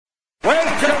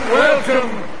Welcome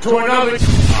to another...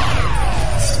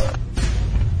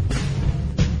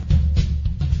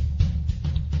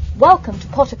 Welcome to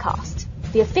Pottercast,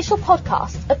 the official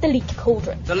podcast of the Leaky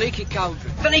Cauldron. The Leaky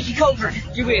Cauldron. The Leaky Cauldron!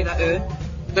 You hear that,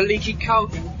 The Leaky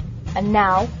Cauldron. And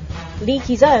now,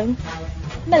 Leaky's own,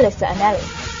 Melissa and Ellie.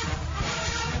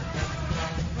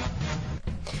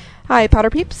 Hi, Potter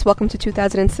Peeps. Welcome to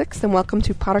 2006, and welcome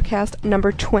to Pottercast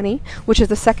number 20, which is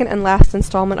the second and last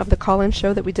installment of the call-in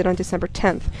show that we did on December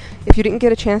 10th. If you didn't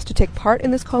get a chance to take part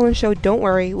in this call-in show, don't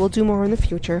worry, we'll do more in the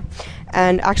future.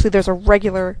 And actually, there's a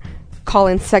regular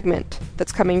call-in segment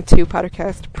that's coming to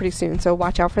Pottercast pretty soon, so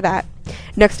watch out for that.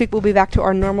 Next week, we'll be back to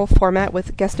our normal format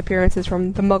with guest appearances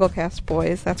from the Mugglecast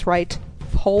boys. That's right,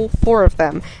 whole 4 of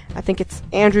them. I think it's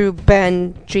Andrew,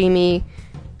 Ben, Jamie,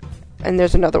 and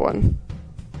there's another one.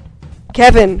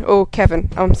 Kevin.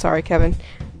 I'm sorry, Kevin.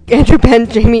 Andrew, Ben,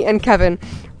 Jamie, and Kevin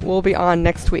will be on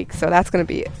next week, so that's going to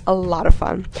be a lot of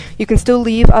fun. You can still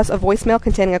leave us a voicemail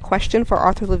containing a question for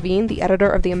Arthur Levine, the editor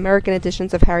of the American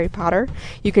editions of Harry Potter.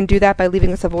 You can do that by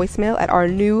leaving us a voicemail at our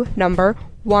new number,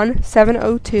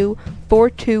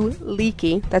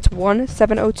 1-702-42-LEAKY. That's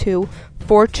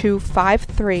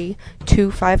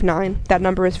 1-702-4253-259. That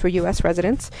number is for U.S.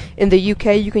 residents. In the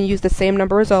UK, you can use the same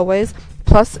number as always,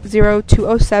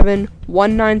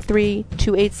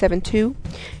 +0207-193-2872.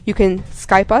 You can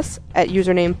Skype us at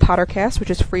username Pottercast, which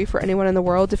is free for anyone in the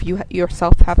world if you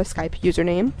yourself have a Skype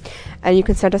username. And you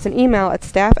can send us an email at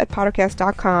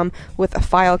staff@pottercast.com with a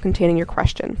file containing your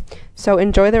question. So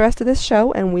enjoy the rest of this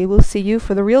show, and we will see you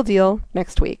for the real deal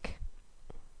next week.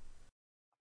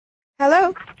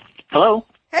 Hello. Hello.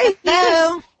 Hey.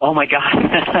 Hello. Oh my God.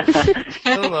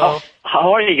 Hello.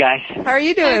 How are you guys? How are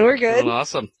you doing? We're good. Doing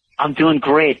awesome. I'm doing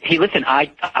great. Hey, listen,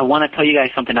 I want to tell you guys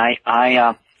something. I've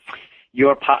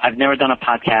never done a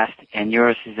podcast, and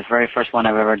yours is the very first one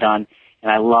I've ever done,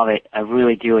 and I love it. I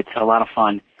really do. It's a lot of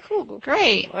fun. Cool.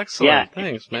 Great. Excellent. Yeah.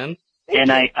 Thanks, man.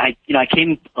 And I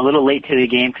came a little late to the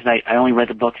game because I only read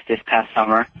the books this past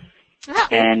summer. Oh.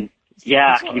 And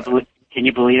yeah, can you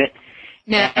believe it?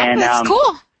 No, and, that's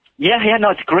cool. Yeah,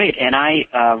 no, it's great, and I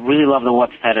really love the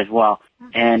website as well.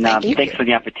 And thanks for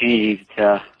the opportunity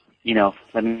to,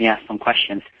 let me ask some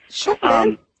questions. Sure.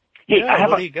 Hey, Yeah,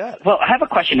 what do you got? Well, I have a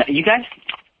question. You guys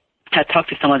had talked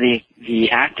to some of the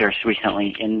actors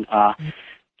recently in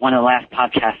one of the last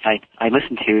podcasts I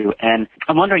listened to, and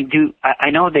I'm wondering,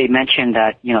 I know they mentioned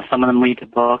that some of them read the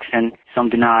books and some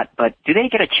do not, but do they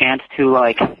get a chance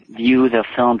to view the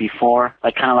film before,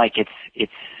 kind of like it's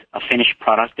a finished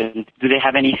product, and do they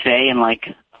have any say in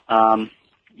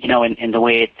in the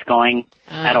way it's going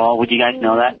at all? Would you guys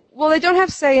know that? Well, they don't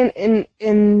have say in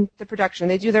the production.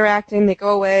 They do their acting, they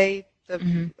go away,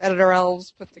 the editor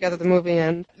elves put together the movie,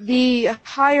 and the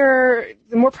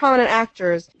more prominent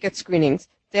actors get screenings.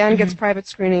 Dan gets private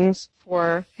screenings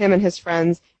for him and his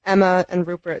friends. Emma and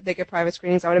Rupert, they get private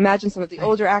screenings. I would imagine some of the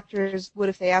older actors would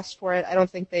if they asked for it. I don't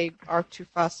think they are too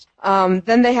fussed.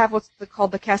 Then they have what's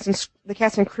called the cast and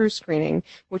crew screening,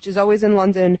 which is always in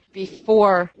London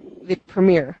before the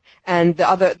premiere. And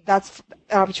that's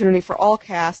an opportunity for all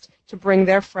cast to bring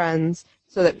their friends,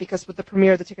 so that because with the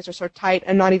premiere the tickets are so tight,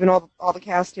 and not even all the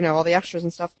cast, all the extras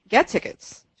and stuff get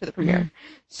tickets to the premiere.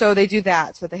 So they do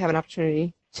that so that they have an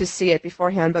opportunity to see it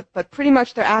beforehand. But pretty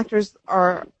much their actors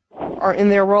are in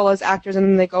their role as actors, and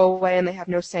then they go away and they have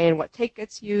no say in what take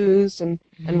gets used and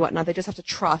whatnot. They just have to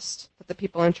trust that the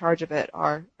people in charge of it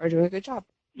are doing a good job.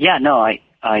 Yeah, no, I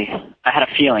had a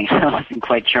feeling. I wasn't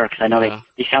quite sure because I know they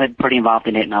sounded pretty involved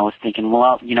in it, and I was thinking,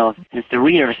 well, since the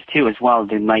readers too as well,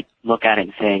 they might look at it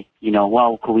and say,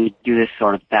 well, could we do this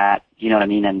or that? You know what I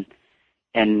mean?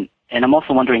 And I'm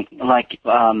also wondering,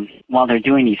 while they're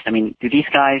doing these, do these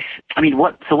guys?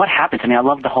 What happens? I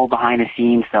love the whole behind the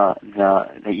scenes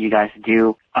that you guys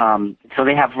do. So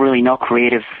they have really no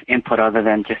creative input other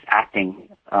than just acting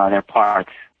their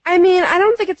parts. I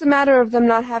don't think it's a matter of them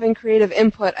not having creative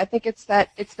input. I think it's that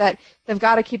they've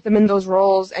got to keep them in those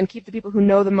roles and keep the people who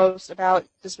know the most about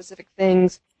the specific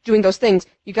things doing those things.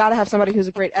 You got to have somebody who's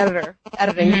a great editing.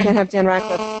 You can't have Dan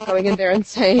Radcliffe going in there and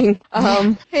saying,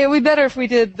 hey, it'd be better if we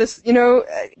did this.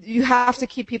 You have to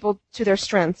keep people to their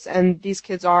strengths, and these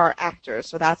kids are actors,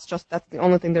 so that's the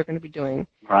only thing they're going to be doing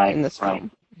in this film.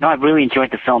 No, I really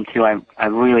enjoyed the film too. I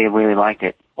really, really liked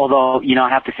it. Although, I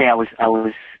have to say I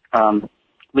was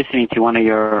listening to one of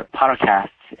your podcasts,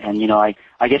 and I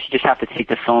guess you just have to take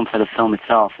the film for the film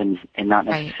itself, and not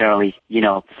necessarily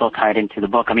so tied into the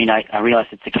book. I realize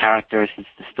it's the characters, it's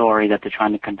the story that they're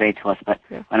trying to convey to us, but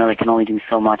I know they can only do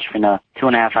so much for the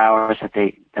 2.5 hours that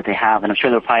they have, and I'm sure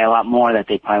there'll probably a lot more that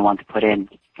they probably want to put in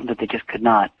that they just could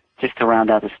not. just to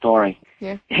round out the story.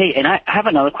 Yeah. Hey, and I have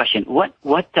another question. What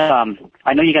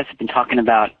I know you guys have been talking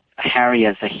about Harry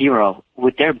as a hero.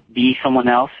 Would there be someone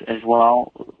else as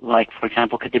well? Like, for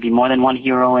example, could there be more than one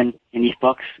hero in these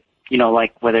books? You know,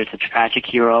 like whether it's a tragic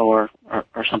hero or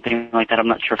something like that. I'm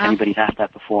not sure if anybody's asked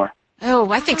that before.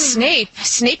 Oh, I think Snape.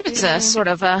 Snape is a sort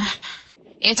of a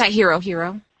anti-hero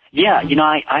hero. Yeah, you know,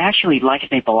 I actually like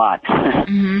Snape a lot.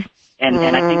 Mm-hmm.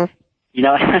 and I think, you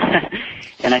know,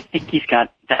 and I think he's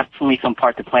got definitely some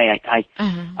part to play.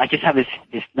 I just have this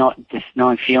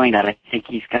knowing feeling that I think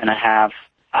he's gonna have,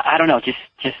 I don't know, just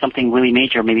something really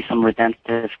major, maybe some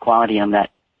redemptive quality in that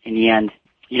in the end.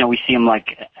 You know, we see him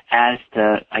like as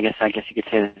I guess you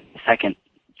could say the second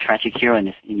tragic hero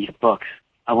in these books.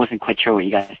 I wasn't quite sure what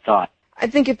you guys thought. I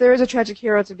think if there is a tragic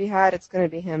hero to be had, it's going to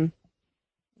be him.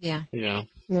 Yeah. Yeah.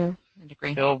 Yeah. I'd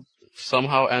agree. He'll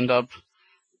somehow end up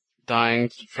dying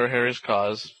for Harry's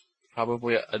cause.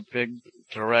 Probably a big,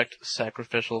 direct,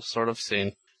 sacrificial sort of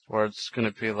scene where it's going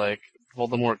to be like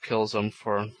Voldemort kills him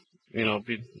for, you know,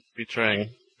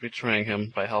 betraying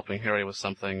him by helping Harry with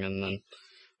something, and then,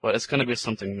 but it's going to be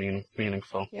something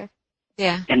meaningful. Yeah.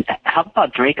 Yeah. And how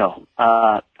about Draco?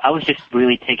 I was just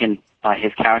really taken by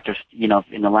his characters, you know,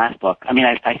 in the last book. I mean,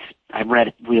 I read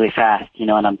it really fast, you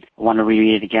know, and I want to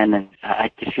reread it again, and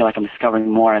I just feel like I'm discovering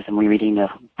more as I'm rereading the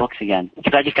books again.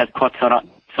 Because I just got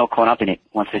so caught up in it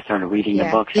once I started reading the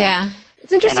books. Yeah.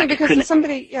 It's interesting because as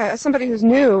somebody who's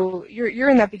new,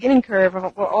 you're in that beginning curve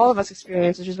of what all of us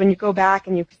experience, which is when you go back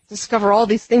and you discover all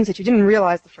these things that you didn't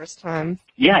realize the first time.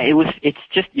 Yeah, it's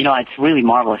just, you know, it's really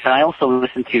marvelous. And I also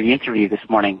listened to the interview this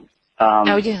morning.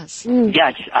 Oh, yes.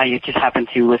 Yeah, I just happened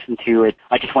to listen to it.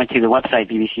 I just went to the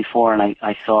website, BBC4, and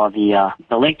I saw the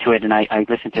link to it, and I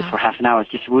listened to it for half an hour.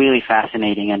 It's just really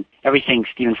fascinating, and everything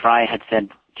Stephen Fry had said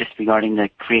just regarding the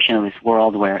creation of this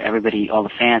world where everybody, all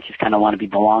the fans, just kind of want to be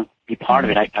part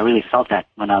of it. I really felt that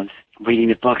when I was reading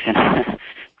the books, and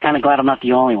kind of glad I'm not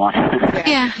the only one.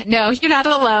 Yeah, no, you're not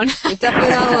alone. You're definitely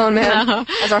not alone, man. No.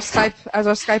 As our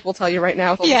Skype will tell you right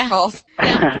now with all these calls.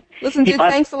 Yeah. Listen, dude,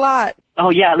 thanks a lot. Oh,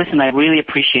 yeah, listen, I really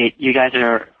appreciate you guys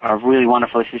are really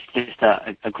wonderful. This is just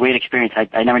a great experience.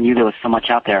 I never knew there was so much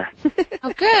out there.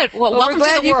 Oh, good. Well, welcome we're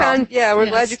glad to the you world. we're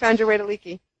glad you found your way to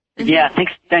Leaky. Yeah,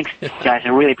 thanks, guys. I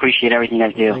really appreciate everything you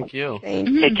guys do. Thank you.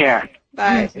 Take care.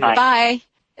 Bye. Bye.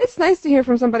 It's nice to hear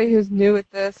from somebody who's new at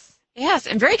this. Yes,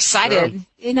 I'm very excited. Sure.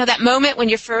 You know, that moment when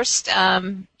you first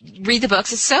read the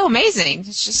books is so amazing.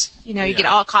 It's just, you know, you get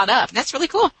all caught up. That's really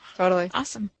cool. Totally.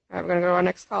 Awesome. All right, we're going to go to our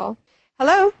next call.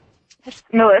 Hello?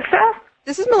 Melissa?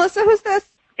 This is Melissa. Who's this?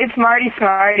 It's Marty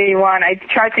Smarty one. I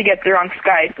tried to get through on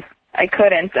Skype. I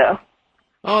couldn't, though.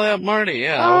 Oh, yeah, Marty,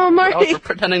 yeah. Oh, Marty. I was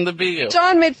pretending to be you.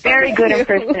 John made fun Very of good you.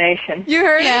 impersonation. You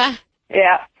heard it?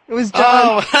 Yeah. It was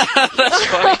John. Oh, that's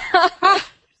funny.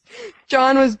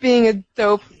 John was being a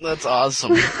dope. That's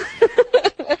awesome.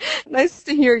 Nice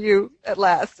to hear you at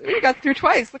last. We got through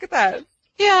twice. Look at that.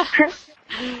 Yeah.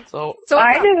 So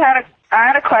I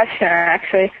had a question,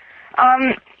 actually.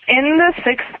 In the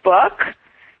 6th book,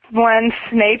 when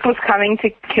Snape was coming to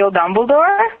kill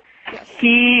Dumbledore,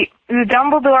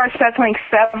 Dumbledore said something,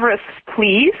 Severus,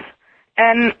 please.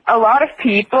 And a lot of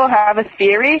people have a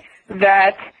theory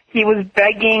that he was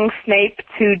begging Snape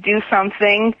to do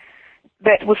something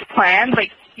that was planned,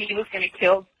 like he was going to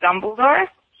kill Dumbledore.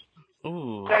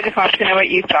 Ooh. So I just wanted to know what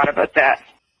you thought about that.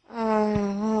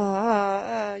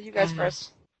 You guys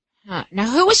first. Now,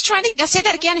 who was trying to... Now, say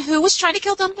that again. Who was trying to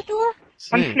kill Dumbledore?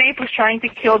 When Snape was trying to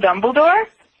kill Dumbledore,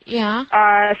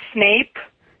 Dumbledore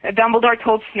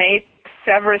told Snape,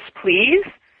 Severus, please.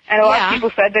 And a lot of people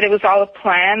said that it was all a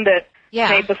plan, that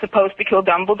Snape was supposed to kill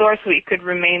Dumbledore so he could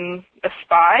remain a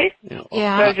spy.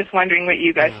 Yeah. So I was just wondering what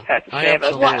you guys had to say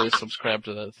about that. I absolutely subscribe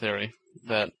to that theory,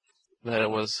 that it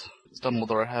was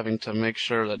Dumbledore having to make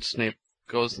sure that Snape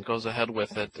goes ahead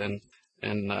with it and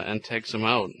takes him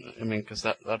out. I mean, because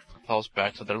that falls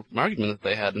back to the argument that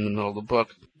they had in the middle of the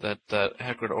book that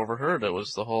Hagrid overheard. It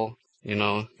was the whole, you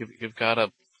know, you've got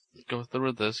to go through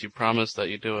with this. You promised that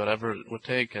you do whatever it would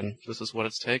take, and this is what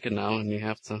it's taken now, and you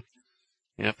have to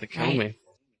kill me.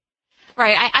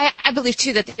 Right. I believe,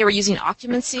 too, that they were using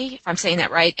occupancy, if I'm saying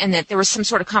that right, and that there was some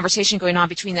sort of conversation going on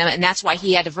between them, and that's why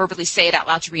he had to verbally say it out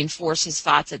loud to reinforce his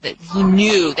thoughts, that he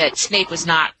knew that Snape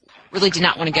really did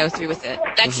not want to go through with it.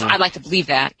 I'd like to believe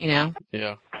that, you know?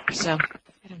 Yeah. So,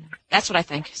 I don't know. That's what I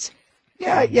think.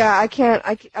 Yeah, I can't,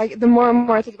 the more and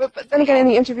more I think, but then again, in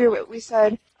the interview, we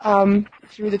said,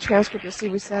 if you read the transcript, you'll see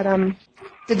we said,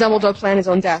 did Dumbledore plan his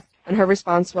own death? And her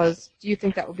response was, do you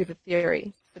think that would be the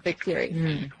big theory?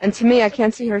 Mm. And to me, I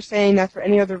can't see her saying that for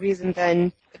any other reason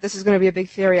than, if this is going to be a big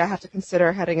theory, I have to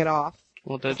consider heading it off.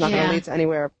 Well, it's not going to lead to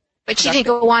anywhere But she didn't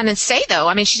go on and say, though.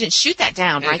 I mean, she didn't shoot that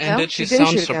down, right, And though? did she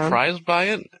sound surprised by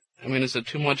it? I mean, is it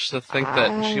too much to think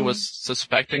that she was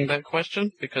suspecting that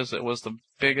question? Because it was the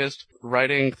biggest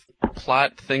writing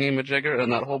plot thingy-majigger in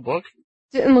that whole book?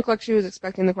 Didn't look like she was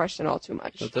expecting the question all too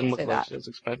much. It didn't look like she was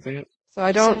expecting it? So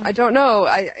I don't know.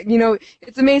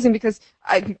 It's amazing because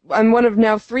I'm one of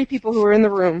now 3 people who are in the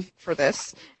room for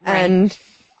this, and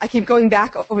I keep going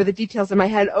back over the details in my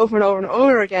head over and over and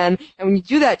over again, and when you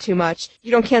do that too much,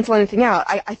 you don't cancel anything out.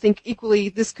 I think equally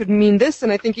this could mean this,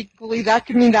 and I think equally that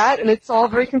could mean that, and it's all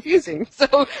very confusing.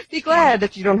 So be glad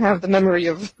that you don't have the memory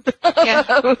of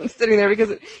sitting there,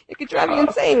 because it could drive you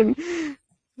insane.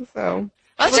 So.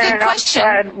 That's a good question.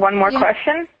 I had one more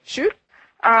question. Shoot.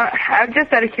 I'm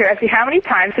just out of curiosity, how many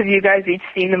times have you guys each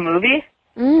seen the movie?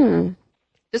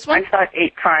 This one? I saw it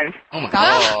 8 times. Oh, my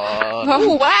God.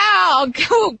 Oh,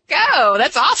 wow. Go.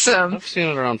 That's awesome. I've seen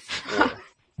it around 4.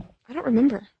 I don't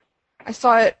remember. I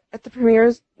saw it at the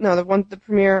premieres. No, the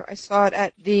premiere. I saw it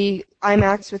at the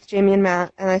IMAX with Jamie and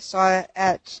Matt, and I saw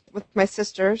it with my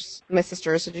sisters. My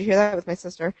sisters. Did you hear that? With my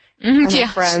sister.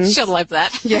 Yeah. Friends. She'll love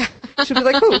that. Yeah. She'll be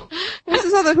like,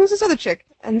 who's this other chick?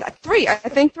 And 3. I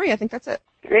think 3. I think that's it.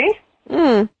 3?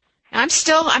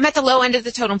 I'm at the low end of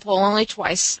the totem pole only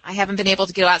twice. I haven't been able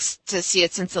to go out to see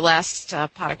it since the last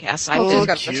podcast.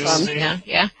 Got this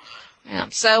Yeah.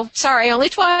 So, sorry, only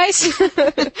twice.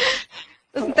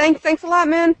 Listen, thanks a lot,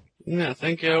 man. Yeah,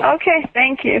 thank you. Okay,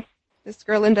 thank you. This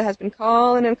girl Linda has been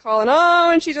calling and calling. Oh,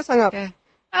 and she just hung up. Okay.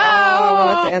 I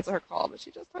wanted to answer her call, but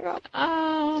she just hung up.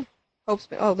 Oh.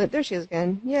 There she is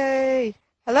again. Yay.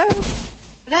 Hello?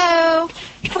 Hello.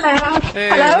 Hey,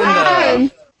 Hello.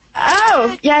 Linda.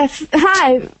 Oh, yes.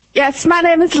 Hi. Yes, my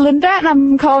name is Linda, and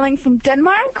I'm calling from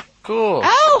Denmark. Cool.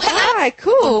 Oh, Hi,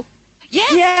 cool. yeah.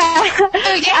 Yeah.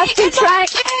 Oh, yay, I've been trying.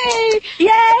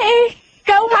 Yay!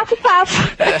 Go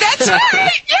Hufflepuff! That's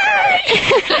right.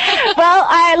 Yay! Well,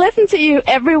 I listen to you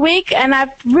every week, and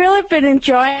I've really been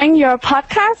enjoying your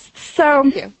podcast. So,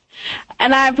 Thank you.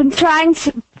 and I've been trying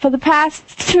for the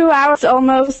past 2 hours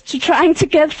almost trying to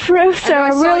get through. So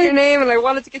I saw really. your name, and I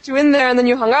wanted to get you in there, and then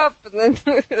you hung up, and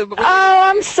then. Oh,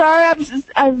 I'm sorry.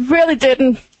 I really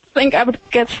didn't think I would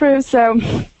get through. So,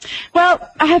 well,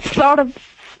 I have thought of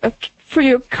a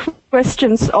few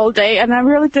questions all day, and I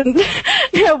really didn't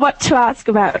know what to ask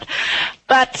about.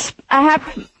 But I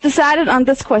have decided on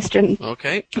this question.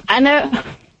 Okay. I know.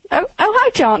 Oh, hi,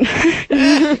 John.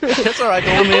 That's all right.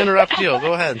 Don't let me interrupt you.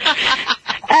 Go ahead.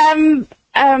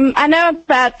 I know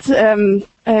about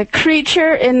a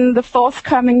creature in the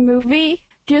forthcoming movie.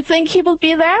 Do you think he will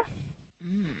be there?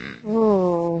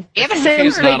 Oh. Since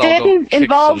He's they not, I'll go didn't kick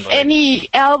involve somebody. any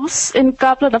elves in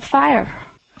Goblet of Fire.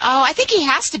 Oh, I think he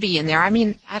has to be in there. I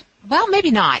mean, well,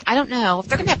 maybe not. I don't know. If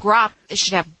they're going to have Grop, they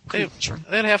should have creature.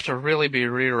 They'd have to really be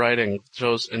rewriting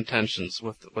Joe's intentions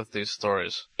with these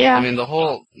stories. Yeah. I mean, the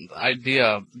whole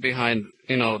idea behind,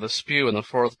 the spew in the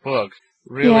 4th book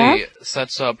really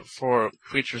sets up for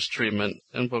creatures treatment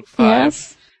in book 5.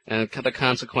 Yes. And the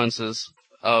consequences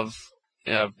of,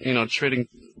 treating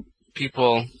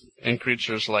people and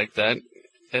creatures like that.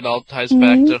 It all ties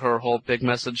back to her whole big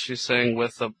message she's saying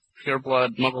with the pure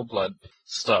blood, muggle blood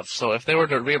stuff. So if they were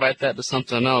to rewrite that to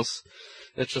something else,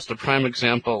 it's just a prime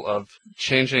example of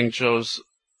changing Joe's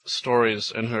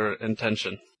stories and her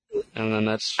intention. And then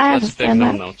that's a big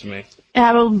no-no to me.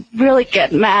 I will really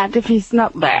get mad if he's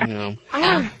not there.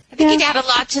 I think he'd add a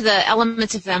lot to the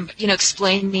elements of them,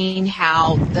 explaining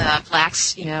how the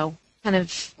blacks, kind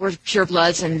of were pure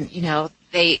bloods, and,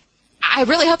 I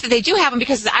really hope that they do have them,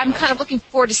 because I'm kind of looking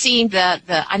forward to seeing the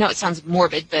I know it sounds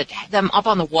morbid, but them up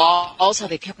on the walls, how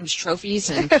they kept them as trophies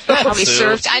and how they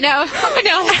served. I know.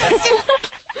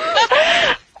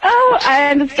 Oh,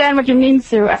 I understand what you mean,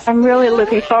 Sue. I'm really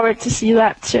looking forward to see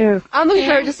that, too. I'm looking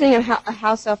forward to seeing a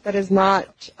house elf that is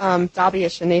not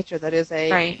Dobby-ish in nature, that is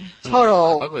a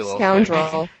total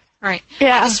scoundrel. Right.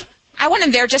 Yeah. I want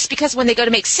him there just because when they go to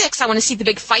make 6, I want to see the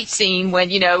big fight scene when,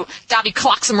 Dobby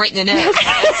clocks him right in the neck.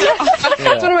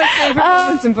 That's one of my favorite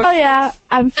moments in books. Oh, yeah.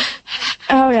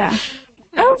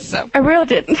 Oh, I really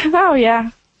didn't. Oh,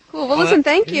 yeah. Cool. Well, listen,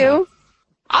 thank you.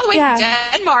 All the way from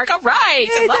Denmark. All right.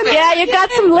 Hey, Love it. Yeah, you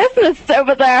got some listeners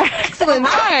over there. Excellent.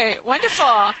 All right.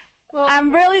 Wonderful. Well,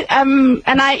 I'm really, and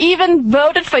I even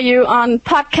voted for you on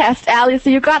Podcast Alley, so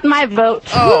you got my vote.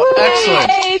 Oh,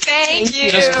 excellent. Hey, thank you.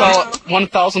 Just call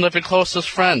 1,000 of your closest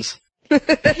friends.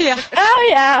 Yeah. Oh,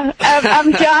 yeah.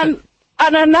 John,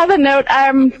 on another note,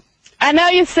 I know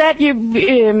you said your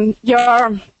name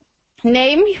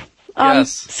on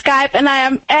Skype, and I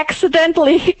am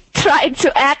accidentally tried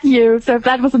to add you, so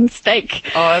that was a mistake.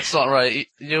 Oh, that's all right.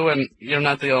 You're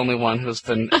not the only one who's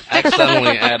been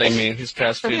accidentally adding me these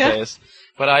past few days.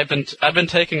 But I've been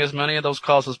taking as many of those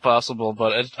calls as possible,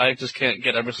 but I just can't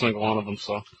get every single one of them.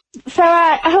 So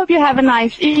I hope you have a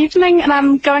nice evening, and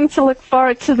I'm going to look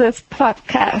forward to this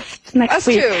podcast next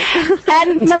week. Us too.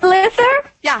 And Melissa,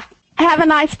 Yeah. have a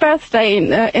nice birthday in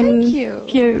Thank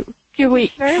you. few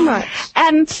weeks. Very much.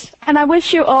 And I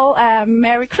wish you all a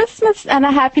Merry Christmas and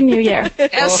a Happy New Year.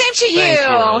 Same to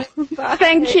you.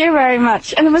 Thank you very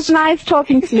much. And it was nice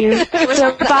talking to you. It was So,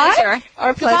 a pleasure.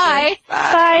 Our pleasure. Bye.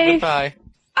 Bye. goodbye.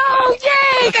 Oh,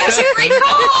 yay! That's a great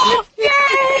call!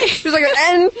 Yay! She was like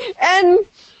an N.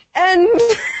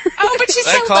 Oh, but she's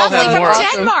That so call lovely had from more-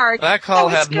 Denmark. That call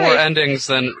That was had more great. endings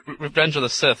than Revenge of the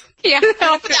Sith. Yeah.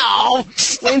 No.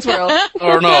 Wayne's World.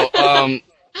 Or no,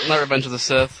 not Revenge of the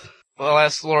Sith. The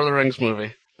last Lord of the Rings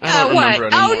movie. I don't What? remember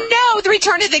anymore. Oh, no, The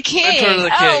Return of the King. Return of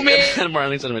the Oh, King. man. Had more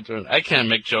endings than Return. I can't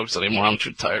make jokes anymore. I'm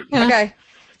too tired. Okay.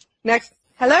 Next.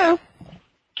 Hello.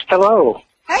 Hello.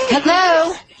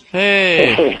 Hello.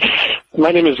 Hey.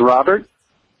 My name is Robert,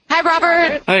 Hi,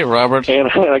 Robert. Hey, Robert. and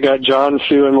I got John,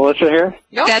 Sue, and Melissa here.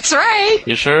 That's right.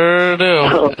 You sure do.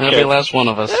 Okay. Every last one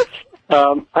of us.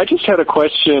 I just had a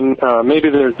question. Maybe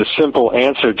there's a simple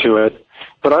answer to it,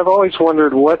 but I've always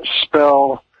wondered what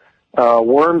spell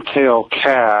Wormtail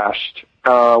cast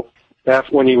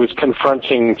when he was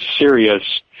confronting Sirius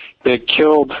that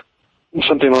killed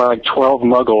something like 12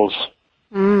 Muggles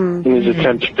in his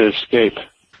attempt to escape.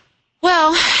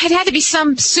 Well, it had to be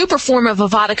some super form of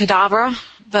Avada Kedavra,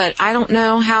 but I don't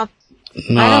know how.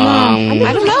 No,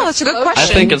 I don't know. That's a good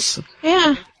question.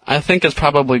 I think it's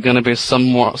probably going to be some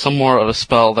more of a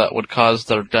spell that would cause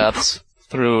their deaths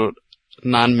through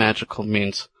non-magical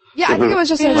means. Yeah, I think it was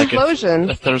just an explosion.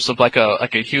 If there's like a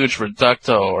huge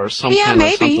reducto or something, Yeah, or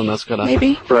maybe. something that's gonna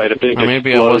Right, a big or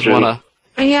maybe it was explosion.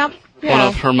 Yeah. one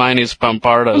of Hermione's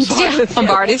bombardas. Yeah,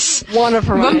 Bombardis. One of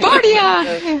her.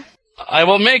 Bombardia. I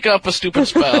will make up a stupid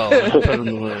spell. Put it in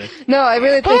the movie. No, I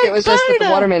really think it was just that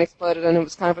the water main exploded, and it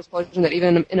was kind of an explosion that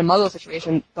even in a Muggle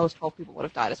situation, those 12 people would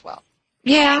have died as well.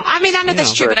 Yeah, I mean, I know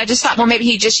that's Yeah. true, but I just thought, well, maybe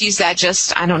he just used that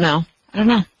I don't know.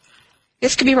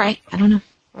 This could be right. I don't know.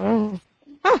 Oh.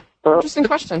 Huh. Interesting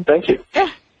question. Thank you.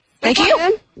 Thank you.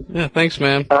 Then. Yeah, thanks,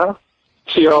 man.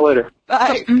 See you all later.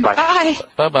 Bye. Bye.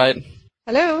 Bye-bye.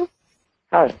 Hello.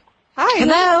 Hi. Hi.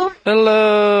 Hello.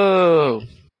 Hello.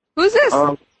 Who's this?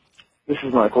 This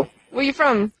is Michael, Where are you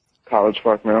from? College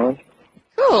Park, Maryland.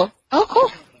 Cool. Oh, cool.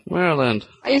 Maryland.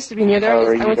 I used to be near there. How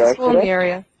are I you went to guys school in the today?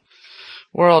 area.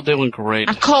 We're all doing great.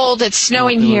 I'm cold. It's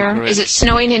snowing doing here. great. Is it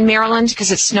snowing in Maryland? Because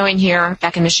it's snowing here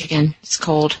back in Michigan. It's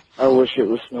cold. I wish it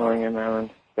was snowing in Maryland.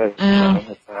 That's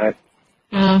right.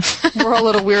 We're all a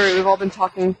little weary. We've all been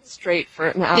talking straight for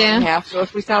an hour Yeah. and a half, so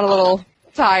if we sound a little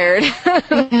tired.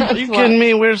 Are you kidding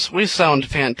me? We sound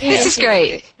fantastic. This is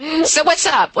great. So what's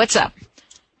up? What's up?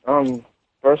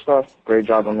 First off, great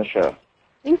job on the show.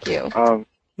 Thank you.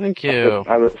 Thank you.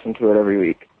 I listen to it every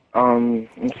week. And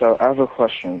so I have a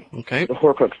question. Okay. The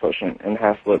Horcrux potion in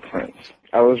Half-Blood Prince.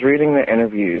 I was reading the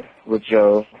interview with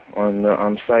Joe on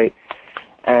the site,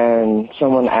 and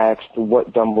someone asked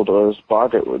what Dumbledore's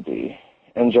boggart would be.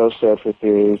 And Joe said for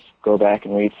theories, go back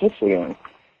and read 6 again.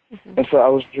 And so I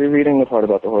was rereading the part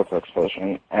about the Horcrux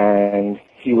potion, and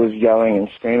he was yelling and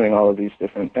screaming all of these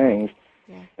different things.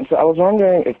 And so I was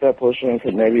wondering if that potion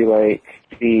could maybe,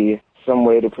 be some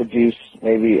way to produce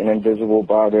maybe an invisible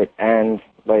boggart and,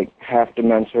 half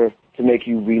Dementor to make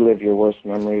you relive your worst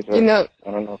memories. Or, I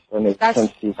don't know if that makes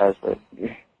sense to you guys, but...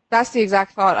 That's the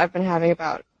exact thought I've been having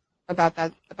about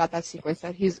that sequence,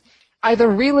 that he's either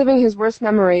reliving his worst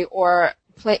memory or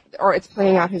it's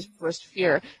playing out his worst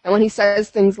fear. And when he says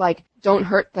things like, don't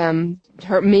hurt them,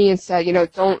 hurt me instead,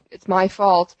 don't, it's my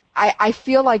fault, I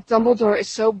feel like Dumbledore is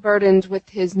so burdened with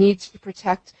his need to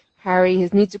protect Harry,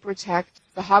 his need to protect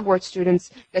the Hogwarts students,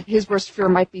 that his worst fear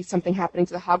might be something happening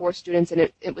to the Hogwarts students, and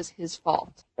it was his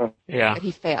fault. Yeah. That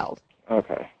he failed.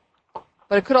 Okay.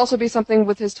 But it could also be something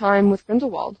with his time with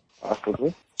Grindelwald.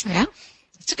 Possibly. Yeah,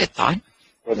 that's a good thought.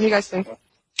 What do you guys think?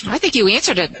 I think you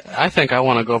answered it. I think I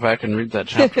want to go back and read that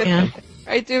chapter. Yeah. All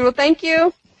right, dude. Well, thank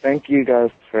you. Thank you guys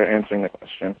for answering the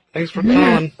question. Thanks for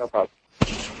calling. No problem.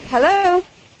 Hello.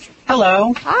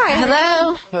 Hello. Hi.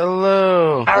 Hello.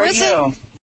 Hello. How are you?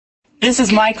 This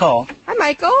is Michael. Hi,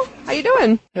 Michael. How you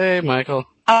doing? Hey, Michael.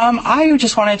 I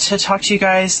just wanted to talk to you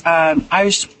guys. I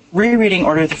was rereading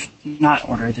not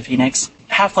Order of the Phoenix,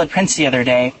 Half-Blood Prince the other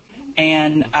day,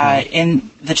 and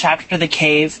in the chapter The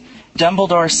Cave,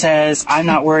 Dumbledore says, "I'm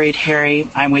not worried, Harry,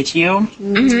 I'm with you."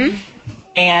 Mm-hmm.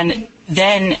 And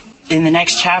then in the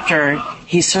next chapter,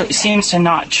 he seems to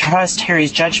not trust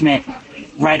Harry's judgment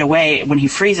right away when he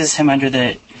freezes him under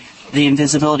the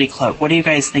invisibility cloak. What do you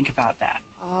guys think about that?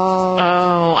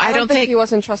 Oh, I don't think he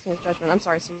wasn't trusting his judgment. I'm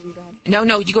sorry, Susan, go ahead.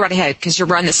 No, you go right ahead because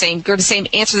you're answer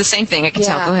the same thing. I can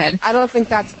tell. Go ahead. I don't think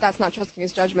that's not trusting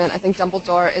his judgment. I think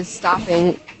Dumbledore is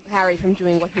stopping Harry from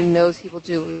doing what he knows he will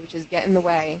do, which is get in the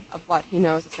way of what he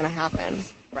knows is going to happen.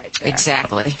 Right there.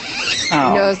 Exactly. He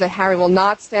knows that Harry will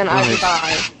not stand idly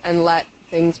by and let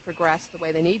things progress the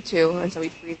way they need to, and so he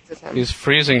freezes him. He's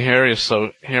freezing Harry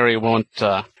so Harry won't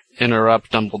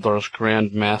interrupt Dumbledore's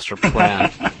grand master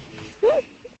plan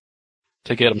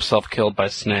to get himself killed by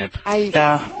Snape. I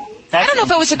don't know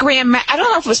if it was I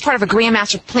don't know if it was part of a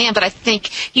grandmaster plan, but I think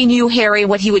he knew Harry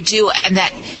what he would do, and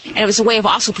it was a way of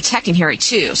also protecting Harry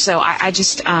too. So I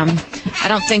just I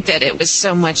don't think that it was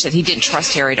so much that he didn't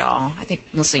trust Harry at all. I think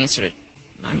Melissa answered it.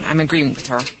 I'm agreeing with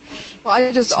her. Well,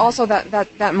 I just also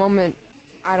that moment.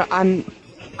 I'm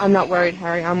not worried,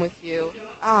 Harry. I'm with you.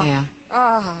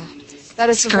 That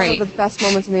is one of the best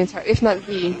moments in the entire, if not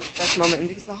the best moment,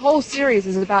 because the whole series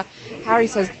is about Harry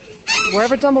says,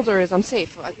 wherever Dumbledore is, I'm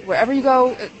safe. Wherever you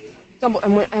go,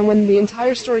 Dumbledore. And when the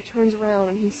entire story turns around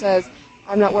and he says,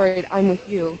 I'm not worried, I'm with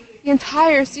you, the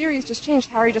entire series just changed.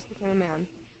 Harry just became a man.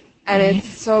 And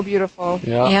it's so beautiful.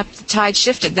 Yeah. Yep, the tide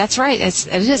shifted. That's right. It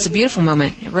is a beautiful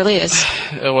moment. It really is.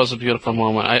 It was a beautiful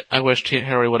moment. I wish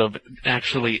Harry would have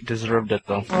actually deserved it,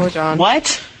 though. Oh, John.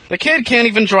 What? The kid can't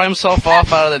even dry himself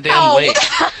off out of the damn lake.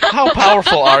 How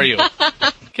powerful are you?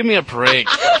 Give me a break,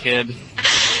 kid.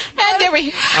 And there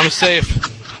we go. I'm safe.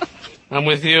 I'm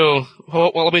with you.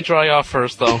 Well, let me dry off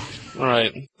first, though. All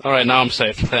right, now I'm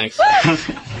safe. Thanks.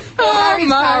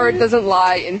 Harry's power doesn't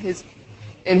lie in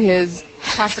his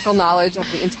practical knowledge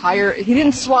of the entire. He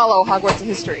didn't swallow Hogwarts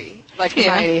history like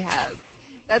Hermione has.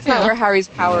 That's not where Harry's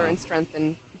power and strength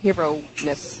and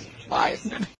hero-ness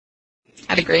lies.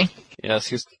 I'd agree. Yes,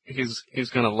 he's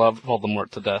gonna love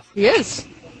Voldemort to death. He is.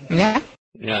 Yeah.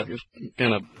 Yeah, he's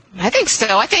gonna. I think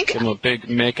so. I think. Give him a big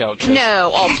makeout kiss.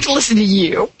 No, listen to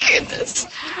you. Goodness.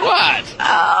 What?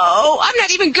 Oh, I'm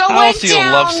not even going down. How else do you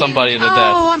love somebody to death?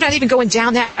 Oh, I'm not even going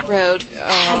down that road.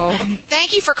 Oh.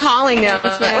 Thank you for calling, though.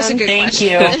 That was a good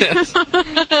question.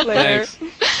 Thanks.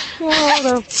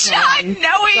 John Noe.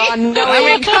 I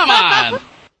mean, come on.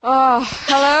 Oh,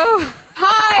 hello?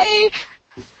 Hi.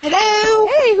 Hello.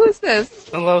 Hey, who's this?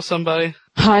 Hello, somebody.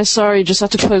 Hi, sorry, just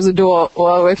had to close the door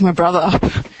or I'll wake my brother up.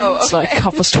 Oh, okay. It's like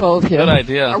 12:30 here. Good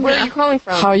idea. Where are you calling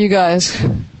from? How are you guys?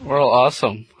 We're all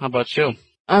awesome. How about you?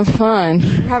 I'm fine.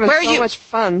 We're having so much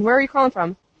fun. Where are you calling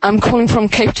from? I'm calling from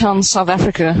Cape Town, South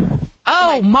Africa.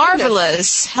 Oh,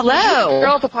 marvelous. Hello.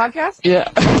 Girl at the podcast?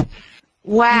 Yeah.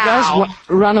 Wow. You guys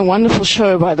run a wonderful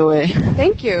show, by the way.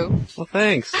 Thank you. Well,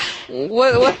 thanks.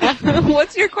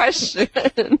 What's your question?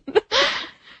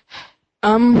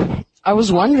 I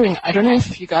was wondering, I don't know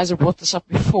if you guys have brought this up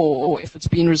before or if it's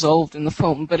been resolved in the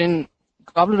film, but in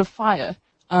Goblet of Fire,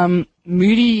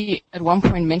 Moody at one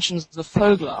point mentions the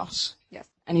faux glass. Yes.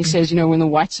 And he says, when the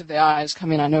whites of their eyes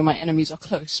come in, I know my enemies are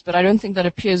close. But I don't think that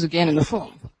appears again in the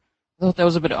film. I thought that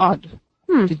was a bit odd.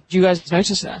 Did you guys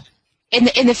notice that?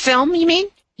 In the film, you mean?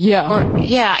 Yeah.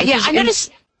 Yeah. I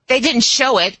noticed they didn't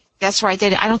show it. That's right.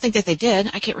 I don't think that they did.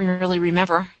 I can't really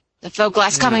remember. The faux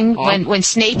glass coming when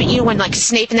Snape, when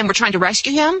Snape and them were trying to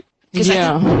rescue him?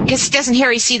 Because doesn't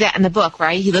Harry see that in the book,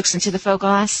 right? He looks into the faux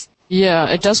glass? Yeah,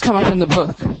 it does come up in the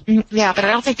book. Yeah, but I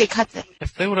don't think they cut that.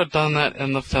 If they would have done that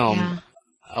in the film,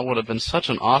 it would have been such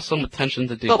an awesome attention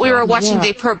to detail. But we were watching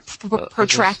the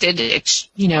protracted,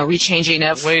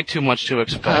 rechanging of... Way too much to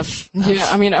expect.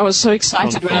 I was so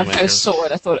excited when I first saw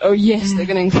it. I thought, oh yes, they're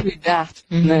going to include that.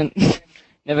 And then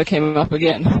never came up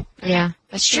again. Yeah,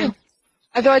 that's true.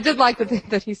 Although I did like the thing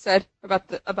that he said about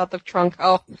the trunk.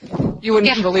 Oh, you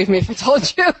wouldn't believe me if I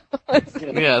told you.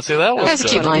 Yeah, see, that was That's a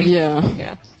cute line.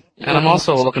 Yeah. And I'm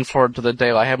also looking forward to the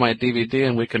day I have my DVD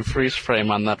and we can freeze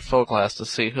frame on that faux glass to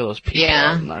see who those people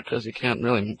are in there, because you can't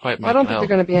really quite make I don't think they're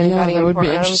going to be anybody that would be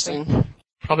important. interesting.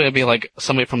 Probably it'd be like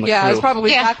somebody from the crew. Yeah, it's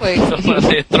probably exactly.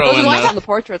 They throw in on the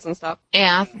portraits and stuff.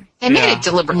 Yeah, they made it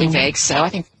deliberately vague, so I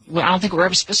don't think we're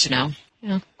ever supposed to know.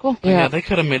 Yeah, cool. Yeah, they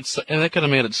could have made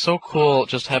it so cool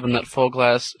just having that faux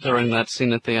glass during that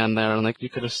scene at the end there, and you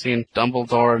could have seen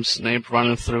Dumbledore and Snape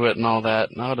running through it and all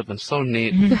that. And that would have been so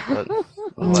neat. But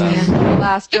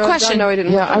Last good question. No, I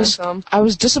didn't. I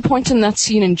was disappointed in that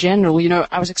scene in general.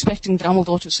 I was expecting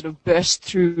Dumbledore to sort of burst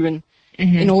through and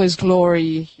in all his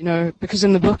glory. Because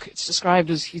in the book he's described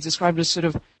as sort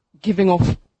of giving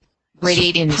off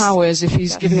radiating powers if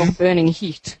he's giving off burning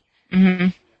heat. Mm-hmm.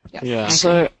 Yeah.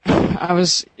 So I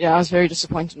was very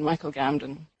disappointed in Michael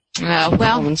Gambon. Well,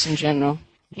 performance in general.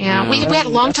 Yeah, we had a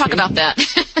long talk about that.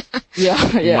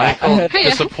 Yeah. Michael,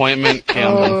 disappointment,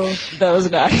 Campbell. Oh, that was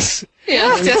nice.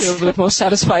 Yeah, I feel a bit more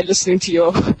satisfied listening to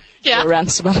your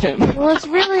rants about him. Well, it's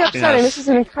really upsetting. Yes.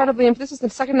 This is the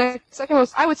second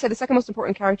most, I would say the second most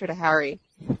important character to Harry,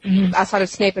 outside of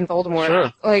Snape and Voldemort.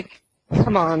 Sure. Like,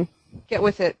 come on, get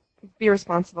with it, be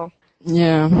responsible.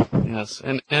 Yeah. Yes,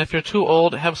 and if you're too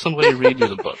old, have somebody read you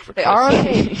the book. For They are Christ's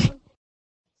on sake. tape.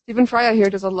 Stephen Fry here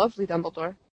does a lovely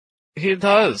Dumbledore. He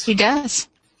does. He does.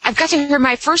 I've got to hear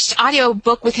my first audio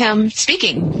book with him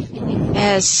speaking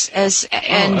and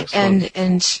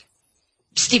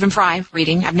Stephen Fry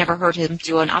reading. I've never heard him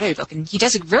do an audiobook, and he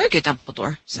does a very good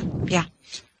Dumbledore. So yeah.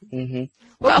 Mm-hmm.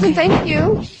 Well, Okay. thank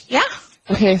you. Yeah.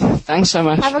 Okay, thanks so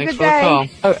much. Have a Thanks good for the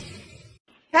day. call.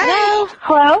 Hello.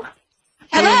 Hello?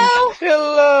 Hello.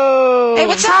 Hello. Hey,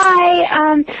 what's up?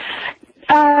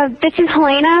 Hi, this is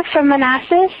Helena from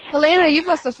Manassas. Helena, you've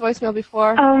left us voicemail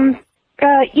before.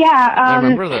 I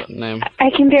remember that name. I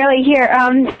can barely hear.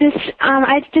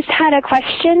 I just had a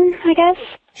question, I guess.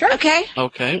 Sure. Okay.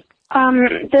 Okay. I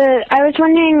was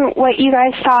wondering what you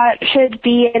guys thought should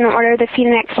be in Order of the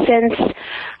Phoenix, since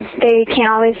they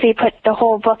can't obviously put the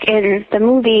whole book in the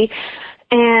movie,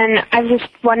 and I was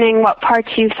just wondering what parts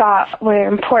you thought were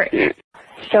important.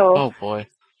 So. Oh boy,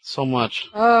 so much.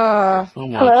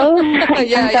 Hello?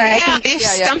 Yeah, I'm sorry, you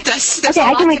stumped us. Okay,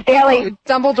 I can like barely.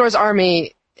 Dumbledore's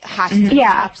army has to,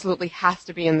 absolutely has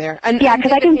to be in there. And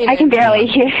because I can barely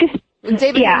hear. And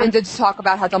David Heyman did talk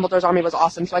about how Dumbledore's army was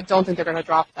awesome, so I don't think they're going to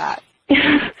drop that.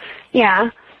 Yeah.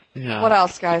 Yeah. What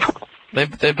else, guys? They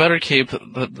better keep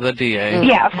the DA.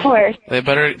 Yeah, of course. They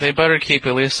better keep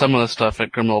at least some of the stuff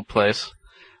at Grimmauld Place,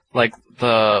 like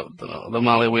the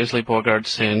Molly Weasley Bogart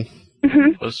scene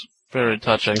was very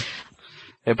touching.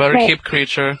 They better Right. keep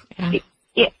Creature.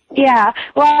 Yeah.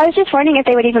 Well, I was just wondering if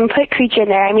they would even put Creature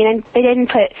there. I mean, they didn't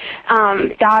put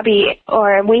Dobby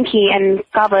or Winky in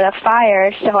Goblet of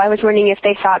Fire, so I was wondering if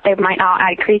they thought they might not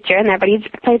add Creature in there, but he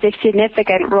plays a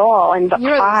significant role in book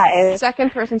You're 5. the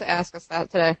second person to ask us that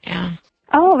today. Yeah.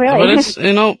 Oh, really? But it's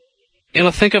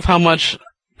think of how much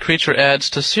Creature adds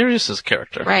to Sirius's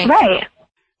character. Right.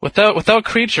 Without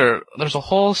Creature, there's a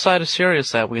whole side of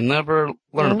Sirius that we never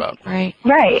learn about. Right.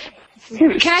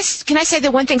 Can I say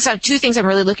the two things I'm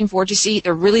really looking forward to see?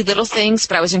 They're really little things,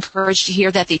 but I was encouraged to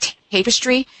hear that the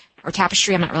tapestry,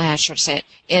 I'm not really sure to say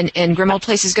it, in Grimmauld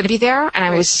Place is going to be there, and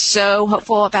I was so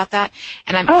hopeful about that.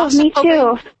 And I'm also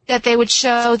hoping that they would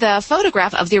show the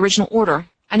photograph of the original Order.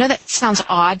 I know that sounds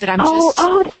odd,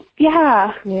 but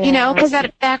yeah. You know, because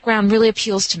that background really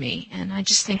appeals to me, and I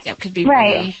just think that could be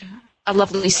really a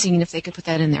lovely scene if they could put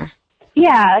that in there.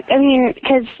 Yeah, I mean,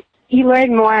 because you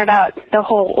learn more about the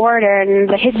whole Order and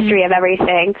the history of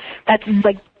everything. That's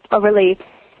like a really,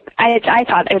 I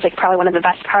thought it was like probably one of the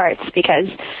best parts, because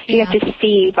you get to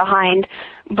see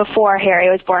before Harry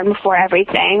was born, before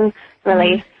everything.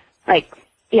 Really,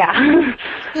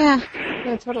 Yeah,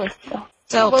 totally.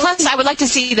 So, plus, I would like to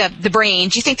see the brain.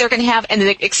 Do you think they're going to have, and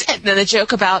then the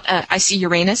joke about I see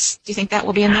Uranus? Do you think that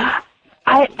will be in there?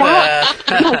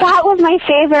 That was my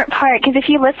favorite part, because if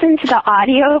you listen to the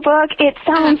audiobook, it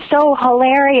sounds so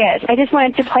hilarious. I just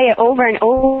wanted to play it over and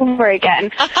over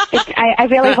again. I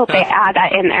really hope they add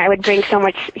that in there. It would bring so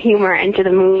much humor into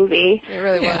the movie. It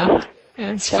really would.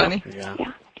 Yeah, it's funny. Yeah,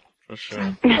 for sure.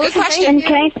 And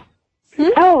can I?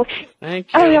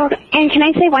 Thank you. And can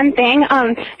I say one thing?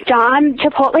 John,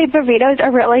 Chipotle burritos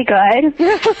are really good.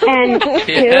 And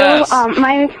Yes.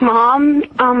 my mom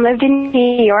lived in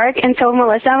New York, and so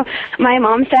Melissa, my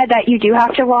mom said that you do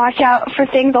have to watch out for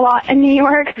things a lot in New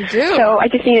York. You do. So I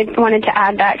just wanted to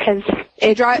add that, because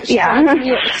she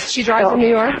drives in New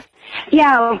York.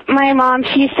 Yeah, my mom,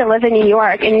 she used to live in New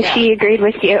York, and she agreed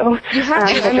with you. You have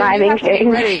to, the driving you have to be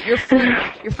thing. ready. Your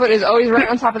foot is always right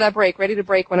on top of that brake, ready to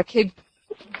brake when a kid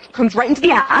comes right into the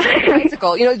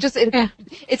bicycle. You know,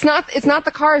 it's not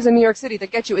the cars in New York City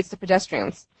that get you; it's the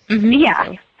pedestrians.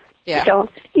 Yeah. Yeah. So,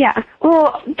 yeah.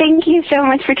 Well, thank you so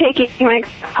much for taking my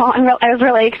call. I was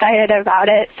really excited about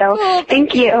it. So,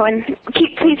 thank you, and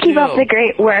please keep up the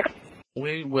great work.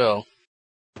 We will.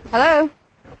 Hello.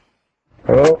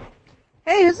 Hello?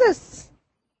 Hey, who's this?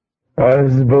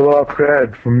 This is Bilal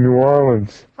Crad from New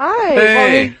Orleans. Hi.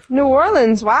 Hey. Well, New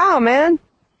Orleans. Wow, man.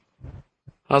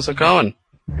 How's it going?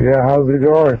 Yeah, how's it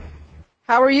going?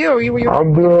 How are you?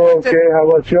 I'm doing okay. How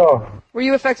about y'all? Were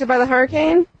you affected by the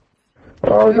hurricane?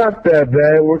 Oh, not that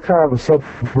bad. We're kind of a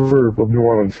suburb of New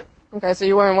Orleans. Okay, so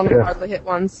you weren't one of the hardly hit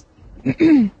ones.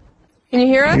 Can you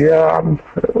hear us? Yeah,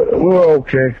 we're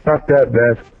okay. Not that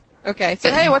bad. Okay, so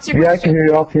hey, what's your question? question? Yeah, I can hear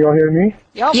y'all. Can y'all hear me?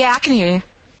 Yep. Yeah, I can hear you.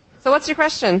 So what's your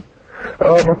question?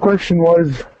 My question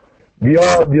was, Do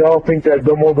y'all think that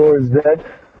Dumbledore is dead?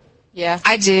 Yeah.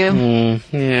 I do.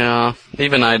 Yeah.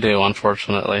 Even I do,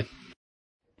 unfortunately.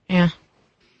 Yeah.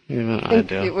 Even I I think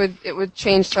do. it would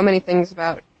change so many things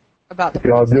about the.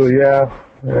 Y'all do, yeah.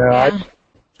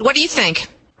 What do you think?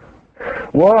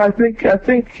 Well, I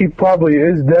think he probably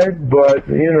is dead, but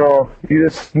you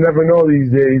just never know these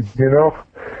days,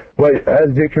 But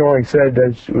as J.K. Rowling said,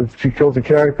 that if she kills a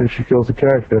character, she kills a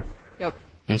character. Yep.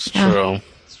 It's true.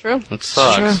 It's true. It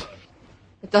sucks.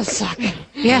 It does suck.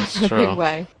 Yeah. It's in a true. big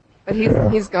way. But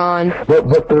he's gone.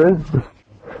 But there is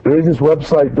this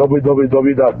website,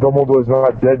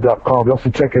 www.dumbledoresnotdead.com. You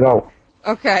should check it out.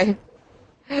 Okay.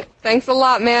 Thanks a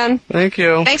lot, man. Thank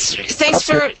you. Thanks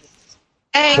for.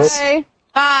 Thanks.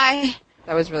 Bye.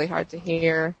 That was really hard to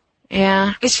hear.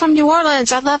 Yeah. It's from New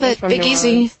Orleans. I love it. Big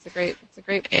Easy. It's a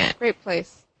great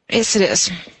place. Yes, it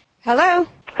is. Hello.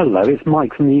 Hello, it's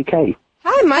Mike from the UK.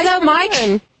 Hi, Mike. Hello,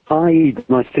 Mike. Hi,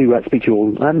 nice to speak to you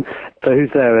all. So who's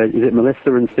there? Is it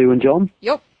Melissa and Sue and John?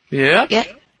 Yep. Yeah. Yeah.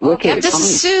 Wicked. Yeah, this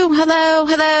is Sue. Hello.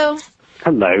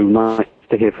 Hello, nice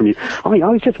to hear from you. I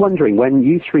was just wondering, when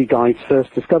you three guys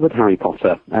first discovered Harry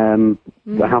Potter,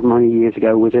 how many years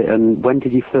ago was it, and when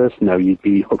did you first know you'd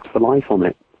be hooked for life on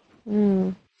it?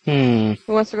 Who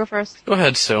wants to go first? Go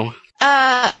ahead, Sue.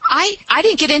 I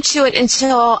didn't get into it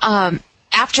until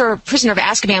after Prisoner of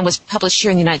Azkaban was published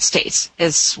here in the United States.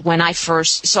 Is when I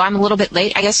first. So I'm a little bit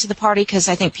late, I guess, to the party because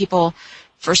I think people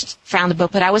first found the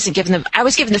book, but I was given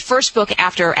the first book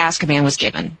after Azkaban was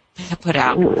put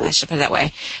out. I should put it that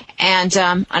way. And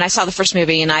I saw the first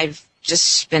movie, and I've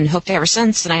just been hooked ever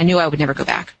since. And I knew I would never go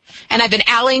back. And I've been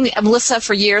outing Melissa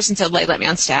for years until they let me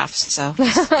on staff. So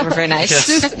they were very nice.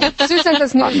 Sue sent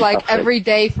us news like every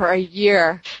day for a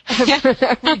year.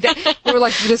 Every day. We were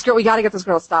like, this girl, we got to get this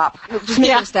girl to stop. Just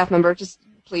make her a staff member, just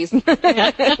please. It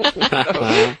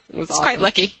was awesome. Quite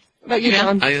lucky. But you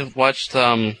know, I watched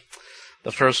the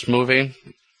first movie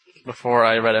before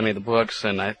I read any of the books,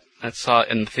 and I saw it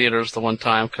in theaters the one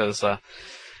time because I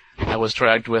was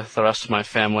dragged with the rest of my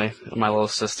family, my little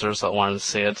sisters that wanted to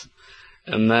see it.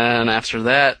 And then after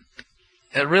that,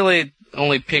 it really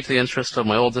only piqued the interest of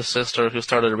my oldest sister, who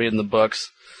started reading the books,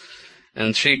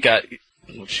 and she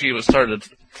started to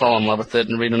fall in love with it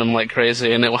and reading them like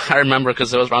crazy. And I remember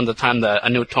because it was around the time that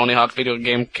a new Tony Hawk video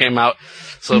game came out,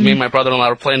 so me and my brother-in-law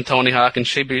were playing Tony Hawk, and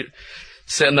she'd be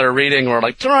sitting there reading. We're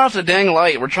like, turn off the dang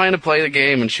light. We're trying to play the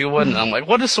game, and she wouldn't. I'm like,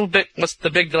 what's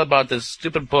the big deal about this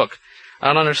stupid book? I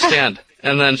don't understand.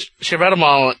 And then she read them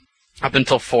all up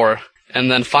until 4,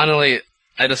 and then finally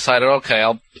I decided, okay,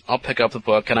 I'll pick up the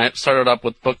book, and I started up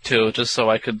with book 2 just so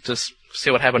I could just see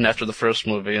what happened after the first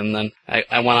movie, and then I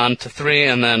went on to 3,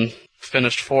 and then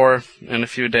finished 4 in a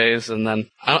few days, and then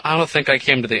I don't think I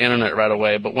came to the internet right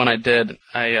away, but when I did,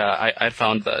 I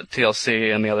found the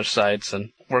TLC and the other sites,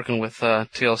 and working with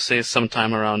TLC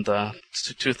sometime around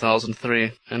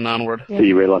 2003 and onward. So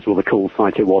you realised what a cool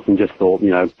site it was and just thought,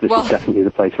 this is definitely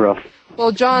the place for us.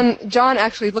 Well, John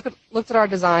actually looked at our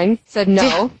design, said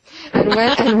no, and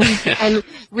went and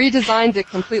redesigned it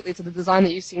completely to the design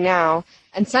that you see now,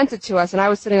 and sent it to us. And I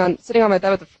was sitting on my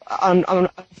bed on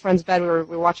a friend's bed. We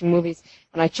were watching movies,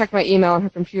 and I checked my email on her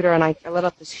computer, and I let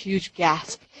out this huge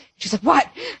gasp. She's like, "What?"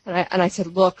 And I said,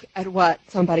 "Look at what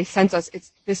somebody sent us.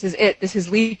 This is it. This is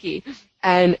Leaky."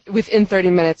 And within 30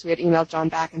 minutes, we had emailed John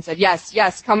back and said,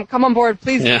 "Yes, come on board,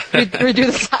 please redo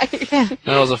the site."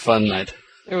 That was a fun night.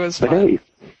 It was fun. Okay.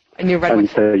 And you read and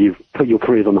so you've put your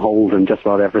careers on hold and just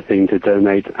about everything to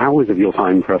donate hours of your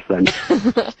time for us then.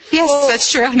 Yes,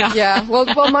 that's true. No. Yeah. Well,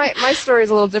 my story is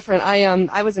a little different.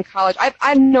 I was in college.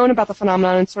 I've known about the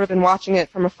phenomenon and sort of been watching it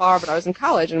from afar, but I was in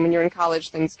college, and when you're in college,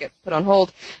 things get put on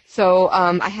hold. So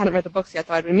I hadn't read the books yet,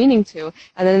 though I'd been meaning to.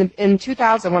 And then in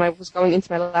 2000, when I was going into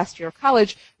my last year of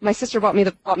college, my sister bought me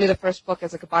the first book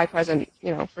as a goodbye present,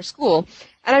 for school.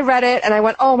 And I read it, and I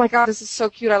went, "Oh my God, this is so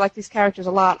cute! I like these characters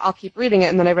a lot. I'll keep reading it."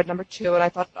 And then I read number 2, and I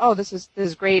thought, "Oh, this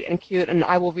is great and cute, and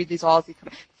I will read these all as they come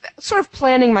out." Sort of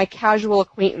planning my casual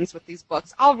acquaintance with these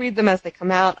books. I'll read them as they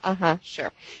come out.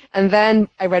 Sure. And then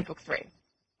I read book 3,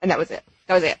 and that was it.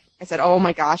 I said, "Oh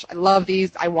my gosh, I love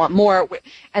these. I want more."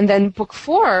 And then book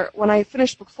 4, when I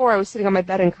finished book 4, I was sitting on my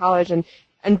bed in college and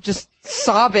just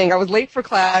sobbing. I was late for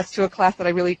class, to a class that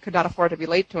I really could not afford to be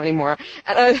late to anymore.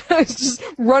 And I was just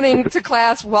running to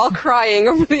class while crying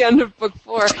over the end of book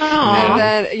 4. Aww. And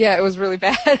then, it was really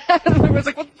bad. I was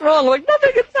like, "What's wrong?" I'm like,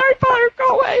 "Nothing, it's Harry Potter,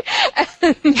 go away."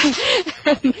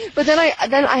 But then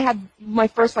I had my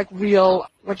first real,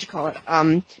 my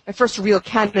first real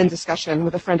canon discussion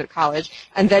with a friend at college.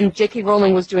 And then J.K.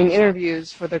 Rowling was doing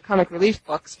interviews for the comic relief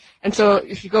books. And so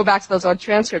if you go back to those old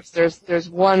transcripts,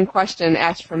 there's one question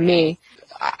asked from me me.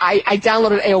 I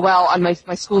downloaded AOL on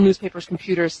my school newspaper's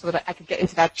computers so that I could get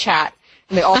into that chat,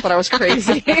 and they all thought I was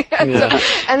crazy. But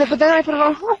then I put it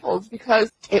on hold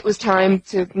because it was time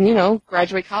to,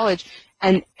 graduate college.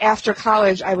 And after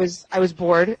college, I was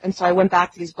bored, and so I went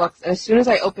back to these books. And as soon as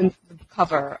I opened the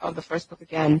cover of the first book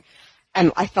again,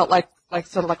 and I felt like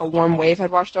sort of like a warm wave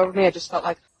had washed over me. I just felt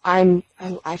like I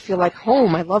feel like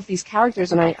home. I love these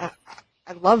characters, and I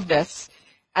love this.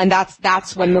 And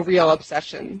that's when the real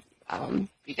obsession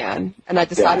began. And I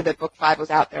decided that book 5 was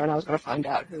out there, and I was going to find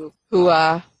out who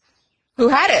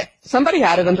had it. Somebody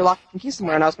had it under lock and key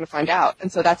somewhere, and I was going to find out.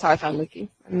 And so that's how I found Leaky.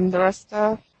 And the rest,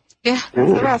 the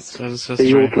rest. So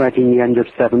you were dreading the end of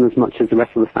 7 as much as the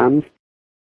rest of the fans?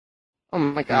 Oh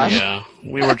my gosh. Yeah,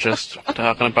 we were just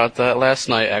talking about that last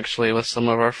night, actually, with some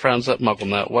of our friends at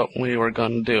MuggleNet, what we were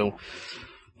going to do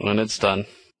when it's done.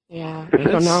 Yeah, I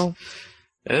don't know.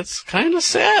 It's kind of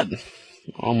sad,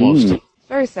 almost.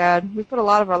 Very sad. We put a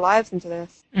lot of our lives into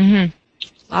this. Mm-hmm.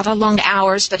 A lot of long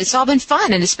hours, but it's all been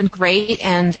fun, and it's been great,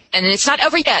 and it's not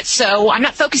over yet, so I'm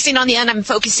not focusing on the end, I'm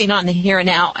focusing on the here and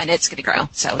now, and it's going to grow,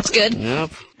 so it's good.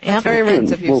 Yep. That's very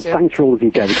rich of you, Well, Sue. thanks for all of your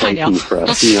dedication for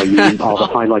us. You are the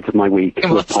highlight of my week. The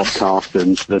podcast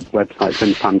and the website's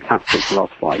been fantastic for the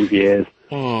last 5 years.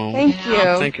 Oh, Thank you.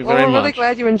 Thank you very Well, we're much. really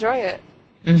glad you enjoy it.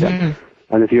 Yeah.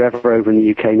 And if you're ever over in the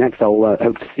UK next, I'll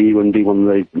hope to see you and be one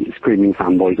of the screaming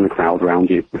fanboys in the crowd around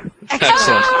you.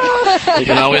 Excellent. You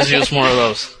can always use more of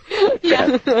those.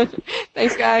 Yeah.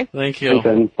 Thanks, Guy. Thank you.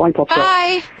 Then. Bye, Potter.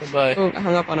 Bye. Bye. Oh, I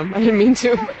hung up on him. I didn't mean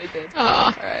to, but I did.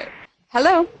 All right.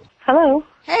 Hello. Hello.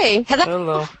 Hey.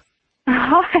 Hello.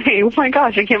 Hi. Oh my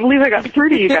gosh, I can't believe I got through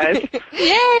to you guys.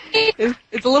 Yay!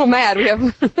 It's a little mad. We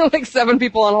have like 7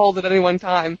 people on hold at any one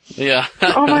time. Yeah.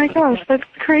 Oh my gosh, that's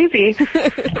crazy.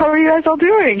 How are you guys all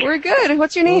doing? We're good.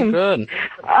 What's your name? Good.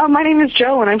 My name is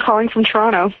Joe, and I'm calling from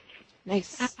Toronto.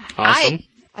 Nice. Awesome.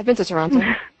 I've been to Toronto.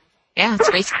 Yeah, it's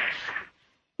great.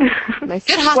 Nice.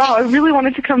 Good hockey. Wow, I really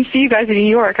wanted to come see you guys in New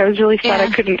York. I was really sad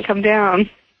I couldn't come down.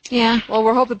 Yeah. Well,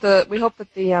 we hope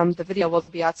that the video will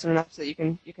be out soon enough so that you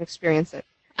can experience it.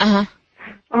 Uh-huh.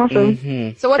 Awesome.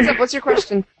 Mm-hmm. So what's up? What's your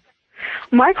question?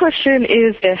 My question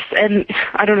is this, and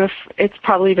I don't know if it's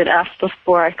probably been asked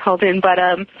before I called in, but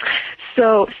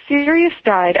so Sirius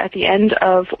died at the end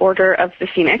of Order of the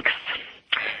Phoenix,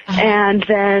 and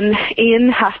then in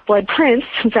Half-Blood Prince,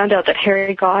 we found out that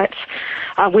Harry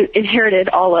inherited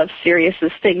all of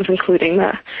Sirius's things, including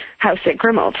the house at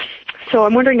Grimmauld. So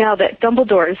I'm wondering now that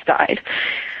Dumbledore has died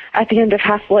at the end of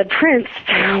Half-Blood Prince,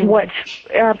 what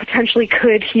potentially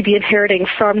could he be inheriting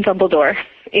from Dumbledore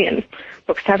in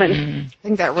Book 7? I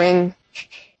think that ring.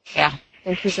 Yeah. I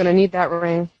think he's going to need that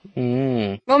ring.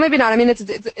 Well, maybe not. I mean, it's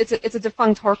a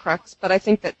defunct Horcrux, but I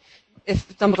think that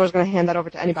if Dumbledore's going to hand that over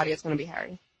to anybody, it's going to be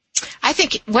Harry. I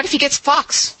think, what if he gets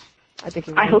Fox? I think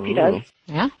he will. I hope he does.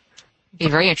 Yeah. Be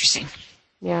very interesting.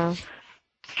 Yeah.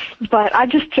 But I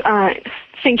just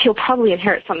think he'll probably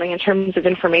inherit something in terms of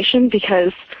information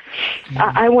because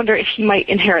I wonder if he might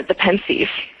inherit the Pensieve.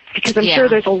 Because I'm sure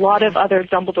there's a lot of other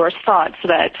Dumbledore's thoughts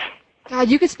that God,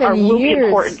 you could spend will be years.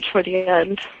 important for the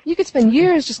end. You could spend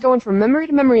years just going from memory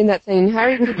to memory in that thing.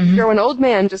 Harry could grow an old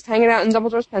man just hanging out in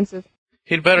Dumbledore's Pensieve.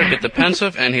 He'd better get the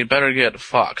Pensieve, and he'd better get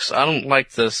Fox. I don't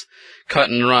like this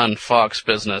cut-and-run Fox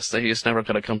business that he's never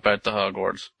going to come back to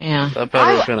Hogwarts. Yeah. That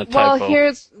better have been a typo. Well,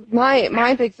 here's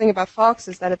my big thing about Fox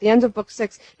is that at the end of Book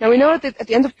 6, now we know that at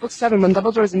the end of Book 7, when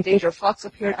Dumbledore is in danger, Fox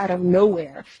appeared out of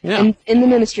nowhere in the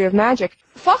Ministry of Magic.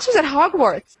 Fox was at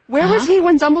Hogwarts. Where was he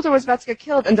when Dumbledore was about to get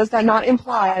killed? And does that not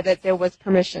imply that there was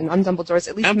permission on Dumbledore's,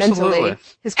 at least mentally?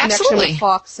 His connection with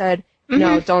Fox said,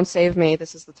 no, don't save me,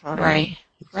 this is the time. Right.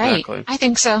 Right. I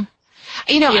think so.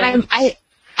 And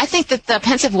I think that the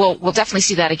Pensieve will definitely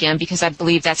see that again because I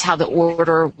believe that's how the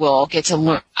Order will get to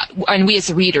learn. And we as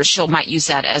the readers might use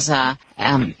that as a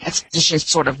exposition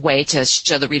sort of way to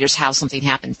show the readers how something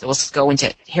happens.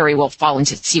 Harry will fall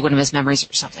into see one of his memories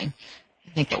or something.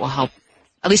 I think that will help.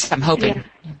 At least I'm hoping.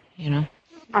 Yeah.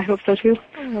 I hope so too.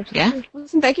 Yeah.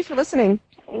 Listen, thank you for listening.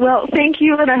 Well, thank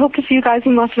you, and I hope to see you guys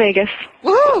in Las Vegas.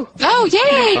 Woo! Oh,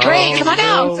 yay! Great! Come on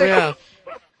out. Yeah.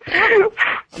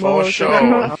 For sure.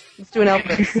 Let's do an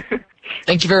Elvis.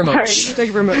 Thank you very much. Right. Thank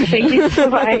you very much. Thank you.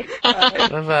 Bye.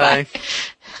 Bye-bye.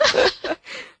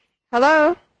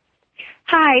 Hello?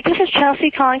 Hi, this is Chelsea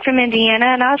calling from Indiana,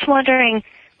 and I was wondering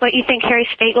what you think Harry's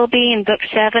fate will be in Book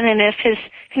 7 and if his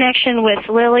connection with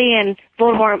Lily and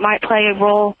Voldemort might play a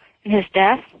role in his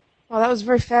death. Well, that was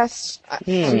very fast.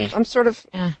 I'm sort of...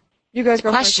 You guys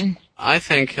go Question. first. I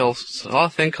think he'll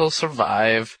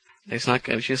survive. She's not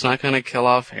going to kill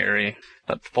off Harry.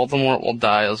 That Voldemort will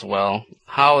die as well.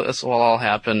 How this will all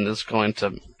happen is going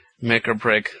to make or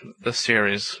break the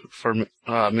series for me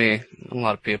and a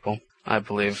lot of people, I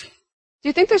believe. Do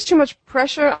you think there's too much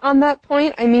pressure on that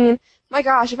point? I mean, my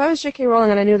gosh, if I was J.K.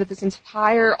 Rowling and I knew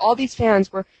that all these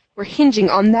fans were hinging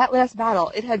on that last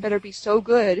battle, it had better be so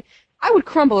good, I would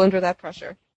crumble under that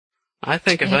pressure. I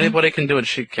think if anybody can do it,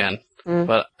 she can.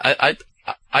 But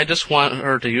I just want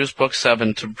her to use Book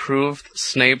 7 to prove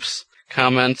Snape's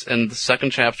comment in the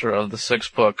second chapter of the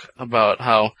 6th book about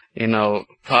how,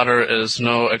 Potter is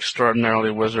no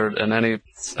extraordinarily wizard in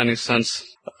any sense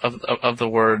of the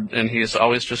word, and he's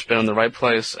always just been in the right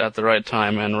place at the right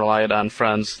time and relied on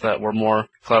friends that were more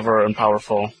clever and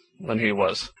powerful than he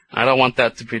was. I don't want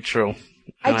that to be true.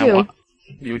 I do.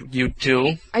 You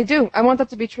do? I do. I want that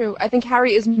to be true. I think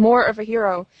Harry is more of a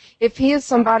hero. If he is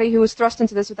somebody who was thrust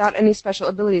into this without any special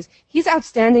abilities, he's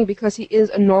outstanding because he is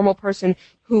a normal person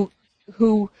who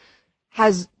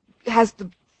has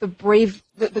the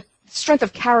strength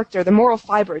of character, the moral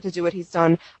fiber to do what he's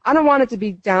done. I don't want it to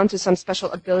be down to some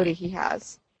special ability he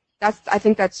has. I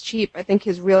think that's cheap. I think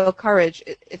his real courage,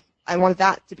 I want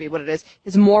that to be what it is.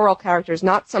 His moral character is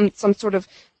not some sort of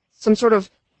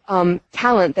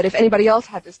talent that if anybody else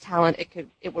had this talent,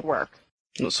 it would work.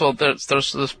 So there's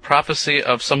this prophecy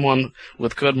of someone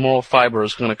with good moral fiber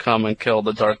is going to come and kill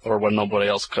the Dark Lord when nobody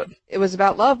else could. It was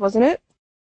about love, wasn't it?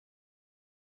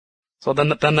 So then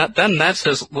that's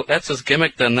his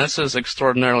gimmick. Then that's his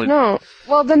extraordinarily no.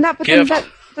 Well, then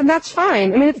that's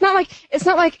fine. I mean, it's not like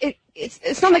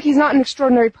he's not an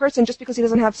extraordinary person just because he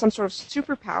doesn't have some sort of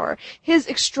superpower. His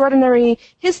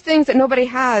things that nobody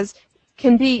has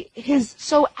can be his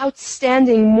so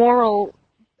outstanding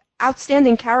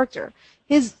character.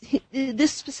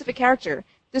 This specific character,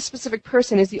 this specific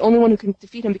person is the only one who can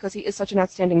defeat him because he is such an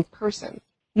outstanding person.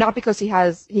 Not because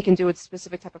he can do a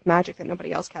specific type of magic that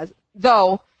nobody else has.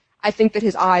 Though, I think that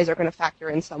his eyes are going to factor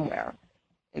in somewhere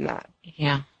in that.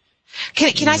 Yeah.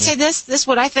 Can I say this? This is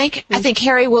what I think. I think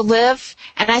Harry will live,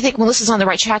 and I think Melissa's on the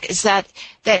right track, is that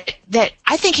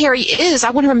I think Harry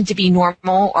I want him to be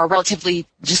normal or relatively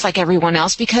just like everyone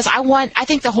else, because I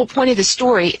think the whole point of the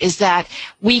story is that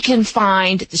we can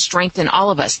find the strength in all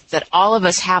of us, that all of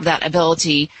us have that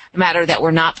ability, no matter that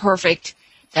we're not perfect,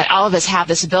 that all of us have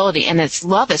this ability, and it's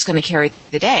love that's going to carry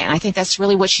the day. And I think that's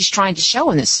really what she's trying to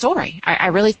show in this story. I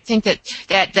really think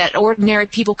that ordinary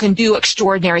people can do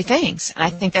extraordinary things, and I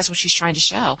think that's what she's trying to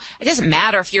show. It doesn't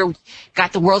matter if you're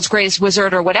got the world's greatest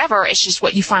wizard or whatever, it's just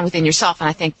what you find within yourself, and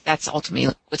I think that's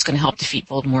ultimately what's going to help defeat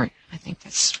Voldemort. I think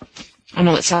I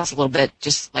know it sounds a little bit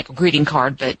just like a greeting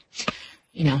card, but,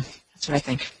 that's what I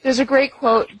think. There's a great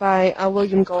quote by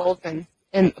William Goldman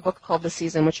in a book called The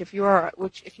Season, which if you are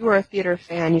a theater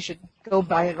fan, you should go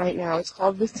buy it right now. It's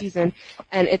called The Season,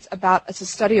 and it's a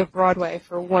study of Broadway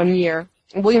for 1 year.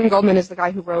 And William Goldman is the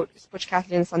guy who wrote Butch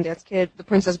Cassidy and the Sundance Kid, The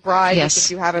Princess Bride. Yes. Which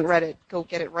if you haven't read it, go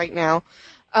get it right now.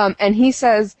 And he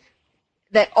says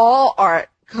that all art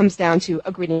comes down to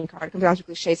a greeting card. It comes down to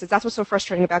cliches. He says that's what's so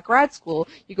frustrating about grad school.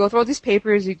 You go through all these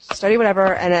papers, you study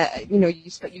whatever, and you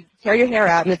tear your hair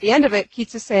out, and at the end of it,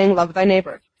 Keats is saying, "Love thy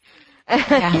neighbor."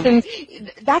 And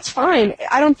that's fine.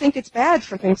 I don't think it's bad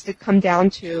for things to come down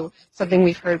to something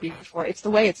we've heard before. It's the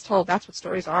way it's told. That's what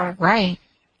stories are. Right.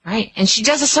 And she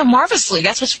does it so marvelously.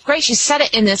 That's what's great. She said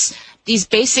it in these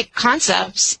basic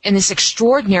concepts in this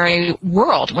extraordinary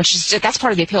world, that's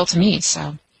part of the appeal to me.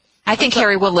 So I think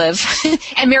Harry will live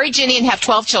and marry Ginny and have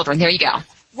 12 children. There you go.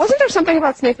 Wasn't there something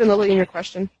about Snape and Lily in your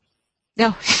question?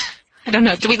 No. I don't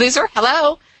know. Did we lose her?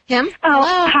 Hello? Him? Oh,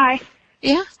 hello? Hi.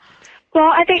 Yeah? Well,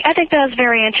 I think that was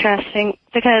very interesting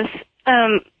because,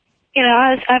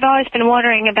 I've always been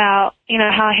wondering about,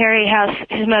 how Harry has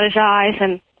his mother's eyes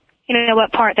and,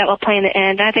 what part that will play in the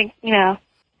end. I think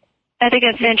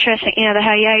it's interesting,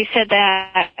 how you said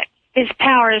that his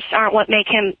powers aren't what make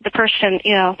him the person,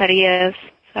 that he is.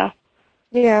 So.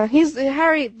 Yeah, he's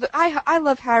Harry. I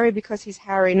love Harry because he's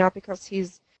Harry, not because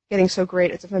he's getting so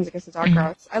great at Defense Against the Dark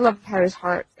Arts. I love Harry's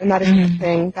heart, and that is the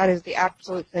thing. That is the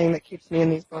absolute thing that keeps me in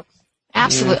these books.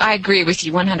 Absolutely. I agree with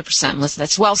you 100%, Melissa.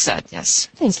 That's well said, yes.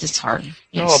 It's hard.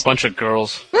 Yes. Oh, a bunch of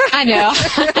girls. I know.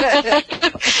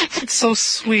 It's so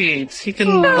sweet. He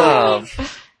can love.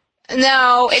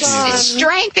 No, it's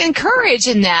strength and courage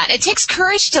in that. It takes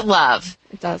courage to love.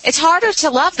 It does. It's harder to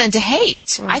love than to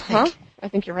hate, I think. I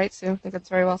think you're right, Sue. I think that's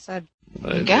very well said.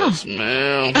 There you go.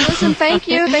 Listen, thank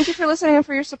you. Thank you for listening and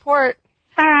for your support.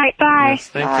 All right, bye. Yes,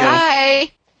 thank you.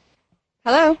 Bye.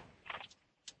 Hello?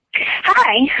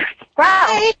 Hi.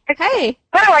 Wow. Hey.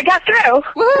 Wow, I got through.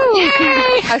 Woo!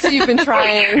 I see you've been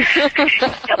trying.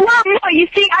 Well, no, you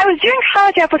see, I was doing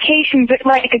college applications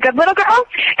like a good little girl,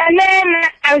 and then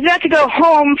I was about to go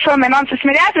home from my mom's sister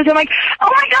and my dad's, and I'm like, oh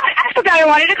my god, I forgot I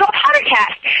wanted to call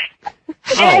Pottercast.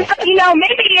 And,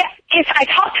 maybe if I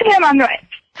talk to them on the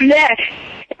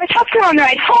if I talk to them on the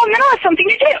ride home, then I'll have something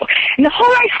to do. And the whole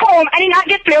ride home, I did not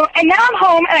get through, and now I'm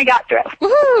home, and I got through.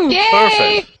 Woohoo!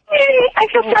 Yay! Perfect. I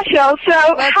feel special, so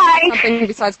Let's hi. do something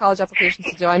besides college applications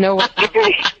to do. I know what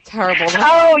terrible.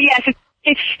 Oh, yes,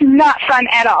 it's not fun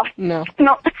at all. No.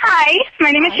 Hi,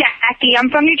 my name is Jackie. I'm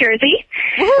from New Jersey.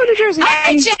 Woohoo, New Jersey.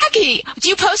 Hi, Jackie. Do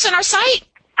you post on our site?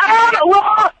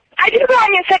 Well, I do go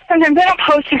on your site sometimes. I don't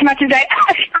post as much as I...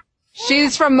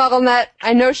 She's from MuggleNet.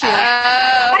 I know she is.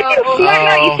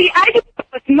 No, you see,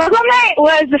 MuggleNet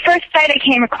was the first site I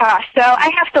came across, so I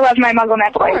have to love my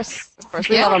MuggleNet boys. Of course,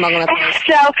 we love our MuggleNet boys.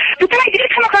 But then I did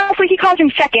come across Leaky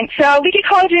Cauldron second. So Leaky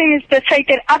Cauldron is the site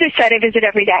that other site I visit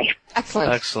every day.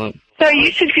 Excellent. So you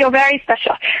should feel very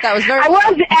special. That was very. I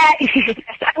was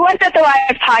at the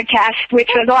live podcast, which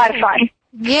was a lot of fun.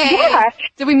 Yeah.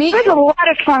 Did we meet? It was a lot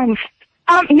of fun.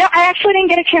 No, I actually didn't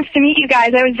get a chance to meet you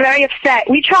guys. I was very upset.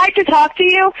 We tried to talk to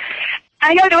you.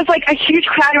 I know there was like a huge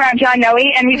crowd around John Noe,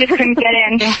 and we just couldn't get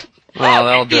in. Well,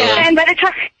 that'll do it. And by the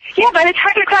time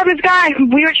the crowd was gone,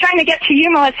 we were trying to get to you,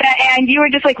 Melissa, and you were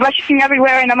just like rushing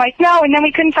everywhere, and I'm like, no, and then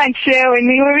we couldn't find Sue, and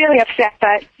we were really upset.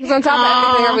 But because on top of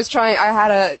everything, I was trying. I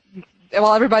had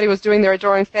while everybody was doing their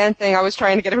adoring fan thing, I was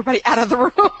trying to get everybody out of the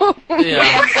room.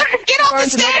 Yeah. Get off the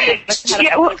stage! But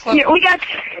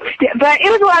it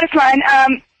was a lot of fun.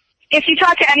 If you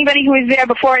talk to anybody who was there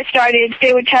before it started,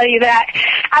 they would tell you that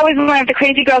I was one of the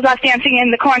crazy girls off dancing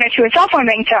in the corner to a cell phone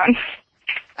ringtone.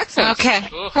 Excellent. Okay.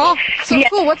 Cool. So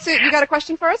cool. What's it? You got a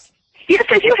question for us? Yes,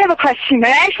 I do have a question, but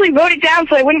I actually wrote it down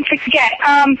so I wouldn't forget.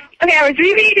 Okay, I was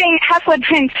rereading Half-Blood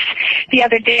Prince the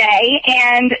other day,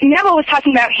 and Neville was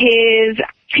talking about his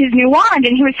new wand,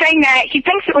 and he was saying that he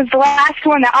thinks it was the last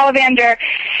one that Ollivander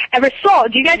ever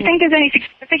sold. Do you guys think there's any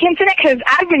significance in it? Because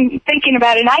I've been thinking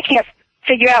about it, and I can't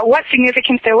figure out what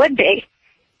significance there would be.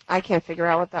 I can't figure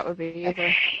out what that would be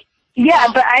either. Yeah,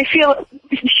 but I feel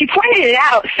she pointed it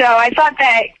out, so I thought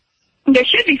that there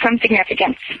should be some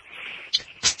significance.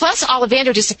 Plus,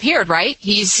 Ollivander disappeared, right?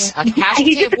 He's a He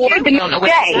casualty of war. disappeared the We don't know next what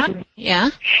day. he's done. Yeah.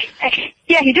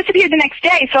 Yeah, he disappeared the next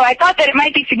day, so I thought that it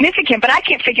might be significant, but I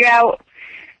can't figure out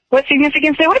what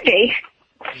significance there would be.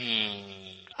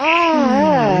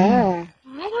 I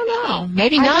don't know.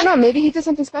 Maybe I not. don't know. Maybe he did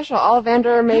something special.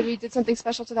 Ollivander maybe did something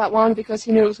special to that one because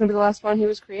he knew it was going to be the last one he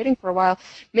was creating for a while.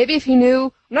 Maybe if he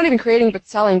knew, not even creating but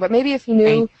selling, but maybe if he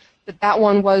knew that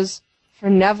one was for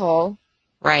Neville.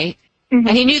 Right. Mm-hmm.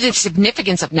 And he knew the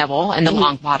significance of Neville and the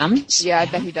long bottoms. Yeah, I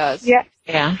bet he does. Yeah.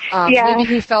 Yeah. Maybe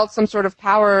he felt some sort of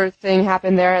power thing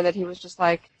happen there, and that he was just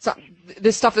like,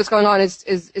 this stuff that's going on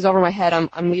is over my head.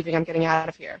 I'm leaving. I'm getting out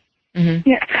of here. Mm-hmm.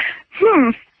 Yeah.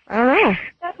 I don't know.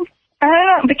 I don't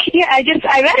know, but yeah, I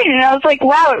read it and I was like,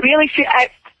 wow, it really.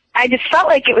 I just felt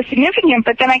like it was significant,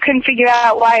 but then I couldn't figure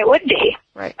out why it would be,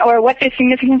 right? Or what the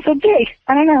significance would be.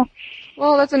 I don't know.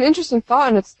 Well, that's an interesting thought,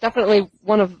 and it's definitely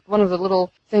one of the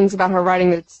little things about her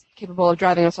writing that's capable of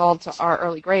driving us all to our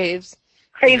early graves.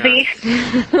 Crazy.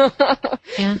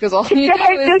 Yeah. Because all you do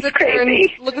is sit there and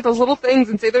look at those little things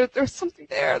and say, there's something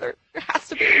there. There has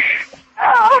to be.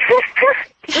 Oh.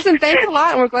 Listen, thanks a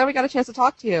lot, and we're glad we got a chance to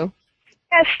talk to you.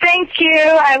 Yes, thank you.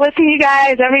 I listen to you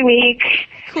guys every week.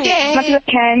 Cool. Yay. As much as I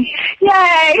can.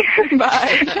 Yay.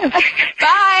 Bye.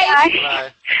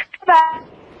 Bye. Bye.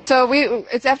 So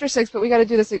it's after 6, but we got to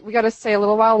do this. We got to stay a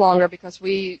little while longer because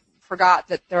we forgot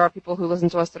that there are people who listen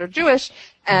to us that are Jewish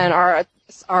and are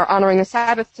honoring the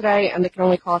Sabbath today, and they can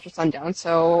only call after sundown.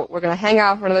 So we're going to hang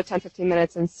out for another 10-15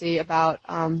 minutes and see about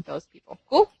those people.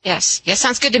 Cool? Yes. Yes,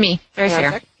 sounds good to me. Very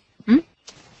fair.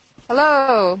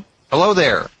 Hello. Hello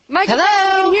there. Mike, hello.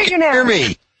 I can hear you now. Hear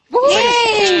me.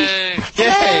 Yay.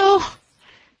 Hello.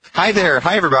 Hi there.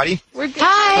 Hi, everybody. We're good.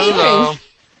 Hi. Hello.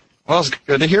 Well, it's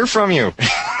good to hear from you.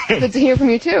 Good to hear from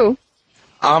you, too.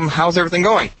 How's everything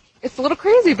going? It's a little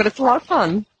crazy, but it's a lot of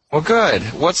fun. Well, good.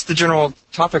 What's the general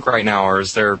topic right now, or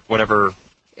is there whatever?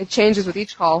 It changes with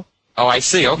each call. Oh, I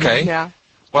see. Okay. Yeah.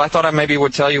 Well, I thought I maybe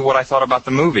would tell you what I thought about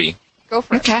the movie. Go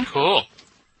for it. Okay. Cool.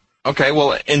 Okay.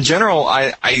 Well, in general,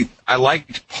 I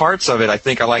liked parts of it. I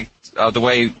think I liked the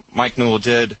way Mike Newell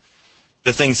did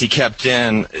the things he kept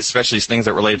in, especially things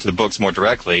that related to the books more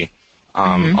directly.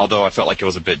 Although I felt like it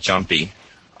was a bit jumpy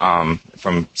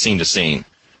from scene to scene.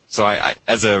 So I,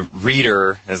 as a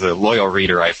reader, as a loyal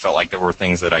reader, I felt like there were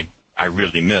things that I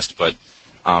really missed, but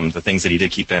the things that he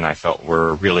did keep in I felt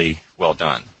were really well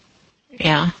done.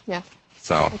 Yeah. Yeah.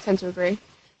 So I tend to agree.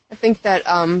 I think that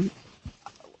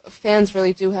fans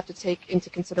really do have to take into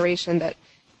consideration that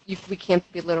we can't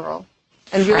be literal,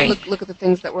 and really look at the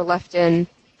things that were left in,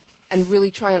 and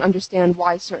really try and understand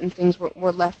why certain things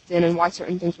were left in and why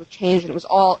certain things were changed. And it was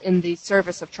all in the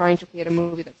service of trying to create a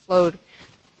movie that flowed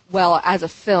well as a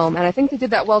film. And I think they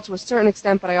did that well to a certain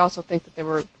extent, but I also think that there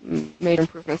were major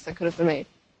improvements that could have been made.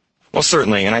 Well,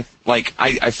 certainly, and I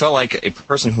felt like a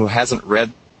person who hasn't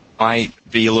read might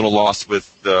be a little lost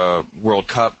with the World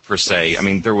Cup, per se. I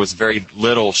mean, there was very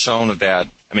little shown of that.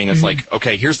 I mean, it's like,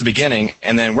 okay, here's the beginning,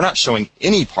 and then we're not showing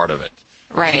any part of it.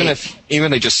 Right.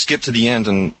 Even they just skip to the end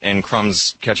and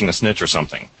Crumb's catching a snitch or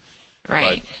something.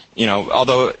 Right. But,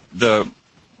 although the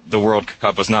World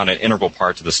Cup was not an integral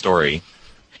part to the story.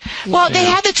 Well, they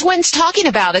had the twins talking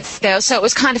about it, though, so it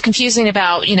was kind of confusing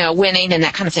about, winning and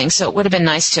that kind of thing. So it would have been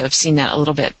nice to have seen that a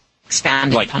little bit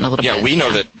expanded upon a little bit. Yeah, we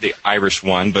know that the Irish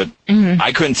won, but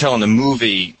I couldn't tell in the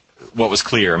movie what was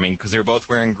clear. I mean, because they were both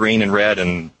wearing green and red,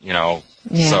 and,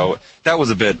 so that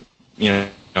was a bit,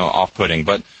 off-putting.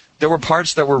 But there were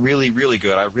parts that were really, really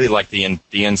good. I really liked the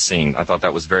end scene. I thought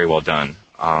that was very well done.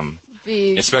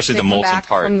 Especially the molten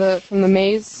part. From the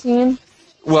maze scene?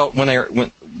 Well,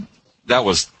 that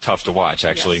was tough to watch,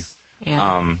 actually. Yes.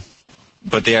 Yeah.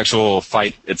 But the actual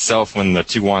fight itself, when the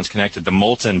two wands connected, the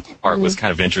molten part was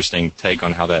kind of interesting take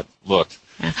on how that looked.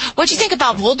 Yeah. What do you think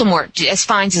about Voldemort, as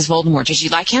Fiennes as Voldemort? Did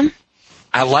you like him?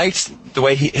 I liked the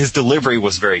way his delivery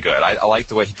was very good. I liked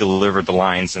the way he delivered the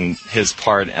lines and his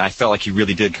part, and I felt like he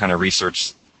really did kind of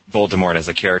research Voldemort as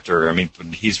a character. I mean,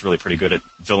 he's really pretty good at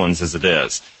villains as it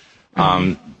is.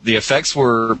 The effects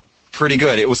were pretty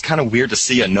good. It was kind of weird to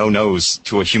see a no-nose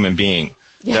to a human being.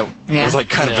 Yeah. That was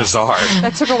kind of bizarre.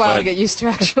 That took a while to get used to,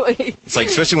 actually. It's like,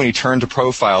 especially when you turn to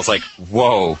profile, it's like,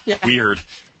 whoa, weird.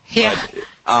 Yeah. But,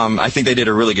 I think they did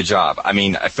a really good job. I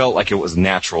mean, I felt like it was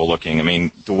natural looking. I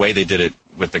mean, the way they did it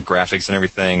with the graphics and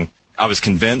everything, I was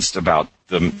convinced about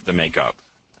the makeup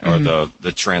or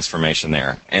the transformation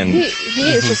there. And he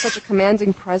is just such a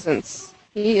commanding presence.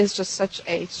 He is just such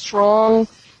a strong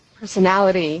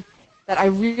personality that I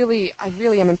really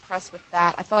am impressed with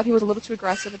that. I thought he was a little too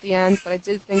aggressive at the end, but I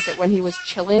did think that when he was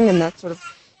chilling and that sort of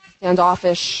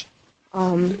standoffish,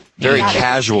 very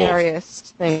casual,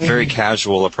 thing. Very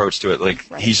casual approach to it. Like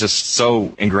he's just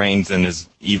so ingrained in his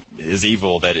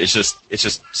evil that it's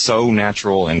just so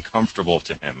natural and comfortable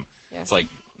to him. Yeah. It's like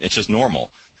it's just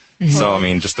normal. So I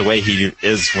mean, just the way he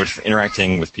is with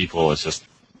interacting with people is just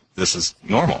this is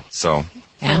normal. So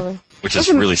which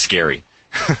is really scary.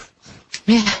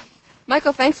 Yeah.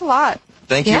 Michael, thanks a lot.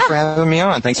 Thank you for having me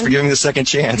on. Thanks for giving me the second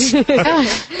chance.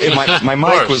 My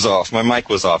mic was off. My mic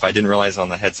was off. I didn't realize on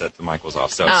the headset the mic was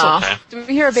off. So it's okay. Do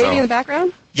we hear a baby in the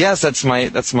background? Yes, that's my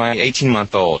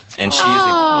 18-month-old, and she's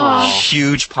a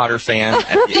huge Potter fan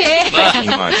at the age of 18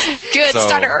 months. Good,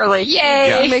 start early.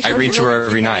 Yay! Yeah, I read to her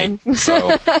every night.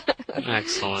 So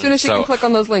excellent. As soon as she can click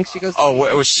on those links, she goes. Oh,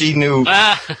 well, she knew.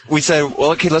 We said,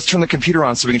 well, okay, let's turn the computer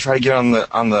on so we can try to get on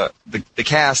the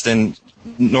cast, and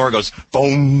Nora goes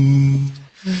boom.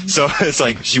 So it's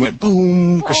like she went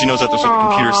boom because she knows that that's what the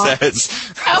computer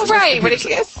says. Oh right, what it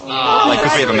is. Like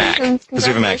because we have a Mac. Because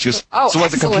we have a Mac. She goes. So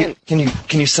what's the computer?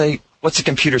 Can you say what's the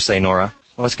computer say, Nora?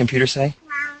 What's the computer say?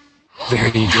 Very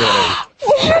good.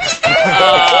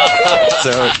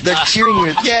 So they're cheering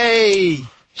you. Yay!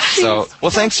 So well,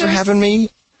 thanks for having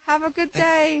me. Have a good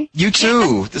day. You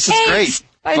too. This is great.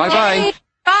 Bye bye.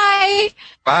 Bye.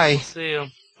 Bye. See you.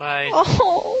 Bye.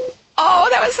 Oh,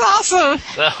 that was awesome.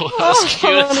 That was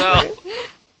cute as hell.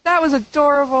 That was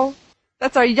adorable.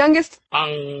 That's our youngest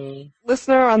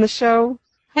listener on the show.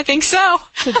 I think so.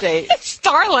 To date. It's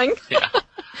darling. Yeah.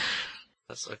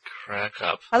 That's a crack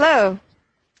up. Hello.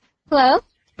 Hello.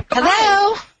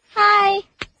 Hello. Hi.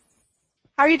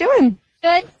 How are you doing?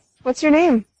 Good. What's your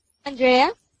name?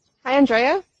 Andrea. Hi,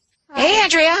 Andrea. Hey,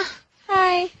 Andrea.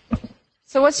 Hi.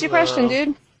 So what's your question,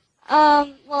 dude?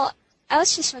 Well, I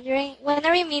was just wondering,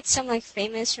 whenever you meet someone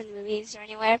famous from the movies or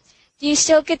anywhere, do you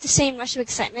still get the same rush of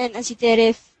excitement as you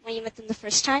did when you met them the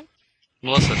first time?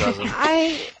 Melissa doesn't.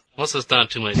 Melissa's done it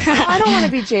too many times. I don't want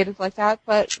to be jaded like that,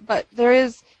 but there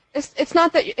is. It's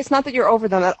not that you're over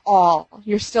them at all.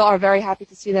 You still are very happy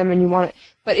to see them and you want it,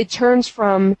 but it turns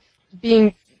from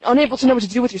being unable to know what to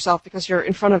do with yourself because you're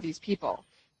in front of these people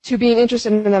to being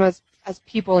interested in them as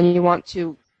people and you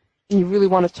really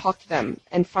want to talk to them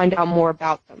and find out more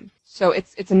about them. So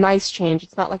it's a nice change.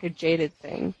 It's not like a jaded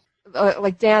thing.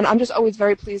 Like Dan, I'm just always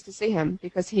very pleased to see him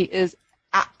because he is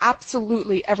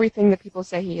absolutely everything that people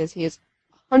say he is. He is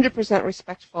 100%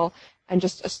 respectful and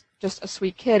just a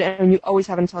sweet kid, and you always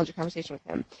have an intelligent conversation with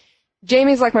him.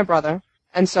 Jamie's like my brother,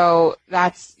 And so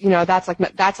that's like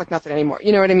nothing anymore.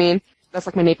 You know what I mean? That's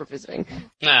like my neighbor visiting.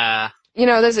 Nah.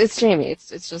 It's Jamie.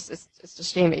 It's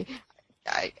just Jamie.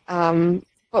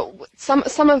 But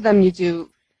some of them you do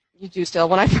still.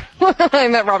 When I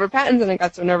met Robert Pattinson, I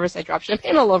got so nervous I dropped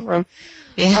champagne all over him.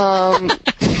 Yeah.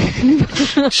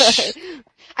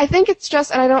 I think it's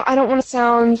just, and I don't want to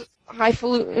sound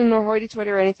highfalutin or hoity-toity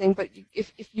or anything, but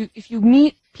if you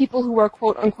meet people who are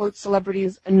quote unquote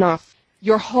celebrities enough,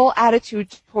 your whole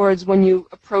attitude towards when you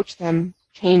approach them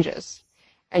changes,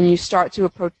 and you start to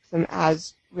approach them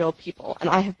as real people. And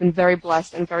I have been very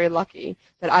blessed and very lucky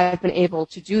that I have been able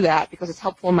to do that because it's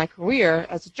helpful in my career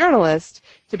as a journalist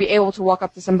to be able to walk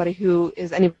up to somebody who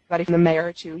is anybody from the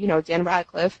mayor to, Dan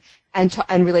Radcliffe and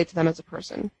relate to them as a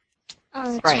person.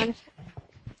 Oh, that's Right. wonderful.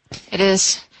 It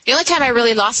is. The only time I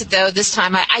really lost it, though, this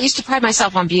time, I used to pride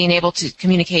myself on being able to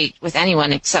communicate with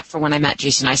anyone except for when I met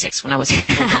Jason Isaacs when I was a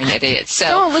an idiot. So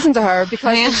don't listen to her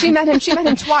because she met him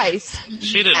twice.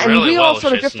 She did and really we well all with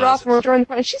sort of Jason drifted off and we're during the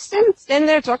party. And she's standing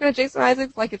there talking to Jason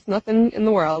Isaacs like it's nothing in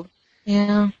the world.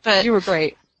 Yeah, but you were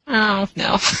great. Oh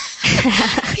no.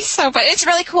 But it's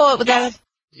really cool with that.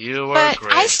 You were But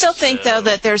great. I still think, though,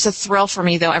 that there's a thrill for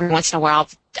me, though, every once in a while.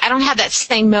 I don't have that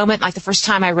same moment like the first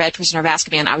time I read Prisoner of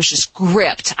Azkaban. I was just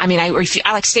gripped. I mean,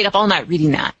 I stayed up all night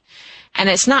reading that. And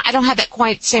I don't have that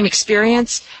quite same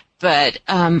experience, but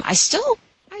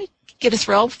I get a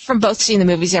thrill from both seeing the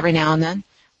movies every now and then.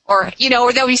 Or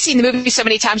though you've seen the movie so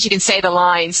many times you can say the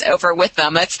lines over with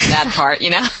them. That's the bad part,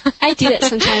 I do that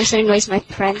sometimes anyways, my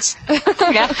friends.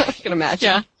 Yeah. I can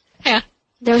imagine. Yeah.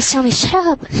 They always tell me, shut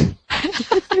up.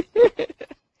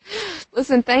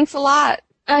 Listen, thanks a lot.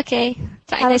 Okay.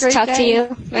 Have a Nice to great talk to day.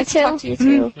 you. Nice to talk to you,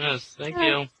 too. Yes, thank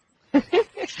you.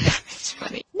 It's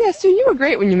funny. Yeah, Sue, you were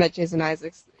great when you met Jason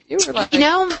Isaacs. You were like...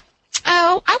 I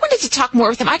wanted to talk more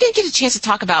with him. I didn't get a chance to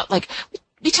talk about,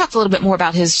 we talked a little bit more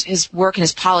about his work and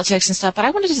his politics and stuff, but I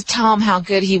wanted to tell him how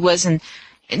good he was in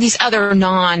these other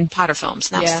non-Potter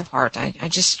films. And that was the part. I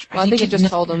think you just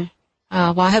told him.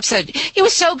 Well, I hope so. He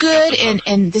was so good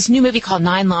in this new movie called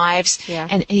 9 Lives,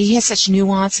 and he has such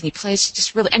nuance, and he plays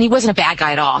just really, and he wasn't a bad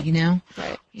guy at all,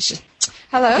 Right. He's just.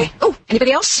 Hello. Okay. Oh,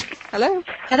 anybody else? Hello.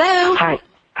 Hello. Hi.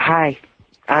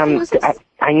 I know this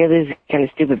is kind of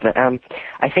stupid, but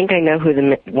I think I know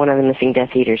who one of the missing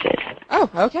Death Eaters is. Oh,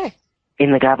 okay.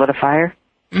 In the Goblet of Fire.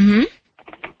 Mm-hmm.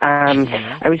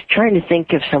 I was trying to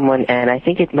think of someone, and I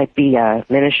think it might be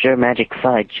Minister Magic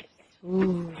Fudge.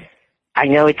 Ooh. I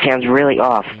know it sounds really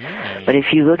off, but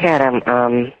if you look at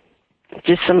him,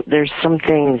 there's some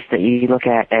things that you look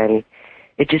at, and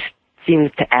it just seems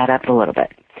to add up a little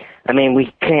bit. I mean,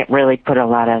 we can't really put a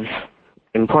lot of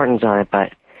importance on it,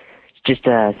 but it's just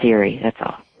a theory, that's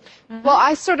all. Well,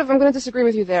 I'm going to disagree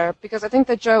with you there, because I think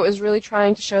that Joe is really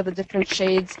trying to show the different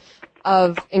shades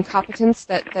of incompetence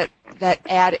that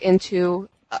add into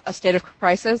a state of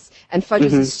crisis, and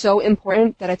Fudge's is so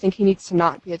important that I think he needs to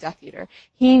not be a Death Eater.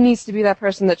 He needs to be that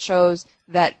person that shows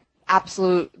that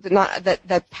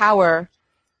that power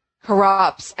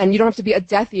corrupts, and you don't have to be a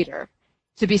Death Eater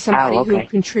to be somebody who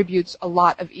contributes a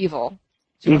lot of evil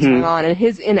to what's going on, and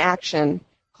his inaction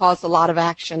caused a lot of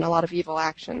action, a lot of evil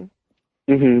action.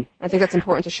 Mm-hmm. I think that's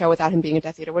important to show without him being a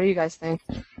Death Eater. What do you guys think?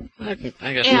 I guess.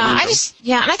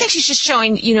 And I think she's just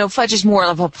showing, Fudge is more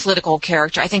of a political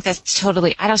character. I think that's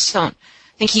totally. I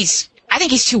think he's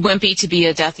too wimpy to be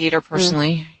a Death Eater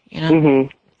personally. But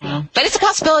it's a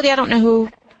possibility. I don't know who.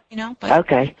 But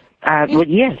okay. Well,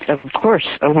 yes, of course.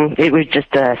 It was just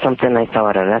something I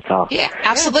thought of. That's all. Yeah,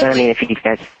 absolutely. But, I mean, if you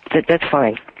guys, that's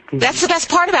fine. That's the best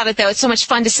part about it, though. It's so much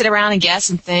fun to sit around and guess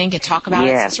and think and talk about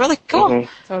it. It's really cool.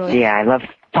 Mm-hmm. Totally. Yeah, I love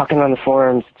talking on the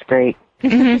forums. It's great.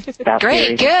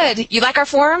 Great, good. You like our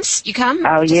forums? You come?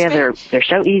 Oh yeah, they're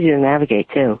so easy to navigate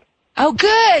too. Oh,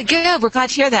 good. We're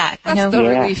glad to hear that. That's the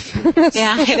relief.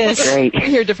 Yeah, it is. Great. We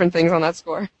hear different things on that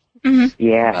score. Mm-hmm.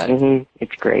 Yeah,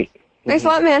 it's great. Thanks a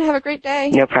lot, man. Have a great day.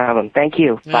 No problem. Thank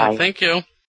you. Bye. Thank you.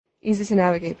 Easy to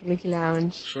navigate from Leaky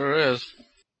Lounge. Sure is.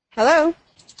 Hello.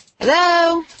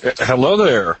 Hello. Hello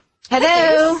there.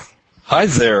 Hello. Hi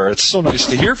there. It's so nice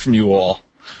to hear from you all.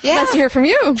 Yeah. Nice to hear from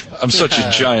you. I'm such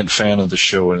a giant fan of the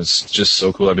show, and it's just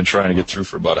so cool. I've been trying to get through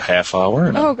for about a half hour,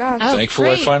 and I'm thankful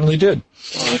I finally did.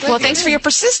 Well, thanks for your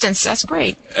persistence. That's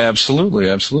great.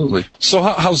 Absolutely. So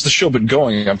how's the show been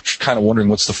going? I'm kind of wondering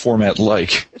what's the format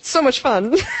like. It's so much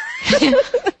fun.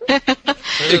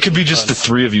 It could be just the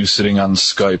three of you sitting on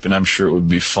Skype, and I'm sure it would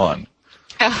be fun.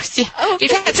 Oh, yeah. We've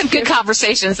had some good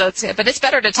conversations, but it's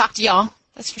better to talk to y'all.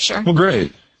 That's for sure. Well,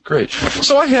 great.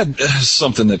 So I had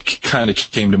something that kind of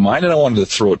came to mind, and I wanted to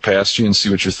throw it past you and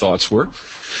see what your thoughts were.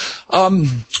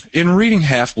 In reading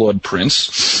Half-Blood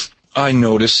Prince, I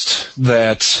noticed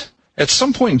that at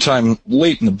some point in time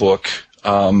late in the book,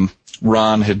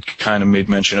 Ron had kind of made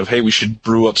mention of, hey, we should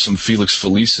brew up some Felix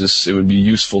Felicis. It would be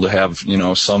useful to have,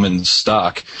 some in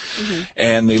stock. Mm-hmm.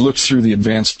 And they looked through the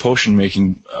advanced potion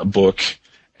making book,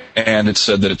 and it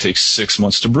said that it takes 6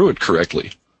 months to brew it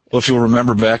correctly. Well, if you'll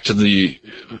remember back to the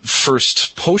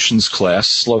first potions class,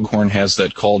 Slughorn has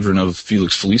that cauldron of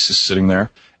Felix Felicis sitting there,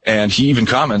 and he even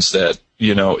comments that,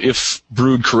 if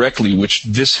brewed correctly, which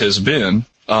this has been,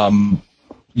 then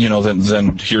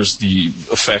here's the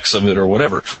effects of it or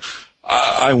whatever.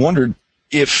 I wondered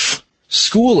if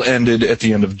school ended at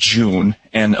the end of June,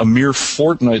 and a mere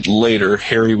fortnight later,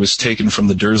 Harry was taken from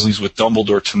the Dursleys with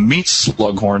Dumbledore to meet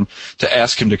Slughorn to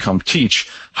ask him to come teach.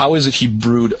 How is it he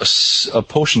brewed a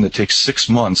potion that takes 6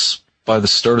 months by the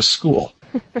start of school?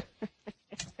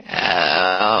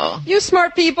 Oh. You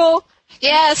smart people.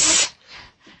 Yes.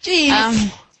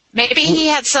 Jeez. Maybe he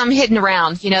had some hidden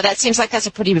around. That seems like that's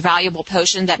a pretty valuable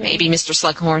potion that maybe Mr.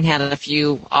 Slughorn had a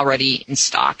few already in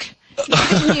stock.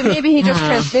 Maybe he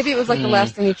just maybe it was like the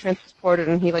last thing he transported,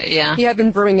 and he had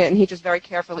been brewing it, and he just very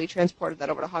carefully transported that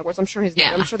over to Hogwarts. I'm sure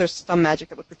there's some magic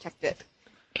that would protect it.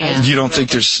 Yeah. You don't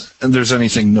think there's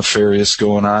anything nefarious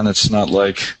going on? It's not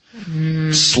like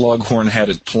Slughorn had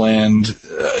it planned.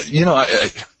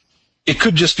 It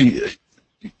could just be,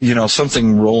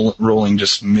 something Rowling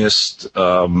just missed.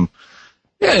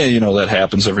 That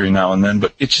happens every now and then,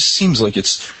 but it just seems like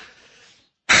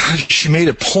she made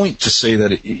a point to say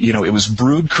that it was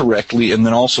brewed correctly, and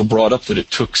then also brought up that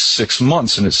it took 6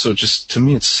 months, and to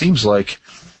me it seems like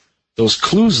those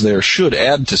clues there should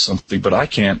add to something, but I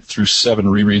can't, through 7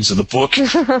 rereads of the book,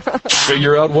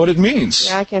 figure out what it means.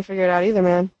 Yeah, I can't figure it out either,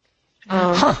 man.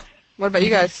 What about you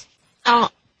guys? I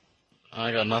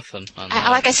got nothing on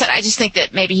that. Like I said, I just think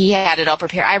that maybe he had it all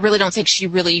prepared. I really don't think she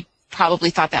really probably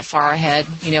thought that far ahead,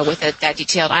 with it that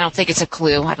detailed. I don't think it's a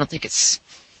clue. I don't think it's...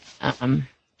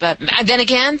 But then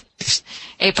again,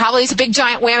 it probably is a big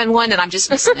giant whammon one, and I'm just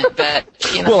missing it. But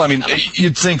Well,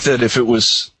 you'd think that if it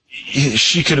was,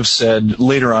 she could have said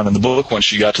later on in the book, when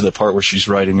she got to the part where she's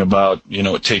writing about,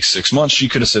 it takes 6 months, she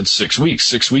could have said 6 weeks.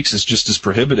 6 weeks is just as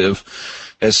prohibitive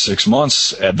as 6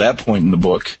 months at that point in the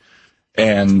book,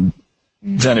 and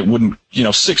then it wouldn't.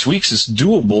 6 weeks is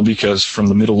doable because from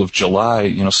the middle of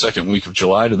July, second week of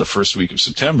July to the first week of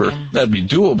September, that'd be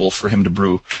doable for him to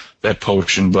brew that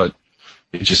potion, but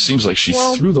it just seems like she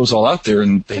threw those all out there,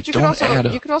 and they don't add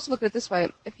up. You could also look at it this way.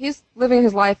 If he's living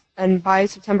his life and by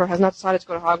September has not decided to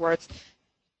go to Hogwarts,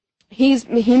 he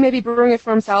may be brewing it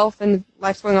for himself and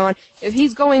life's going on. If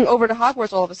he's going over to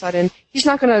Hogwarts all of a sudden, he's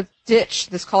not going to ditch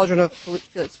this cauldron of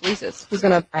Felix Felicis. He's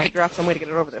going to figure out some way to get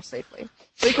it over there safely.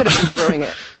 So he could have been brewing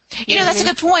it. That's a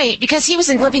good point, because he was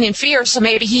living in fear, so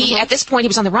maybe at this point, he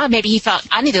was on the run. Maybe he felt,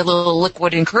 I need a little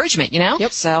liquid encouragement,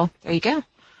 Yep. So, there you go.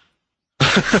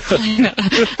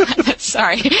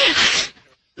 Sorry.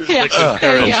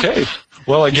 Okay.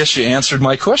 Well, I guess you answered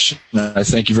my question. I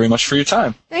thank you very much for your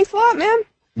time. Thanks a lot, man.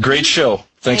 Great show.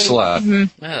 Thanks a lot.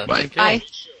 Mm-hmm. Yeah, bye. Bye.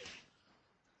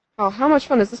 Oh, how much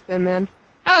fun has this been, man?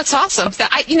 Oh, it's awesome.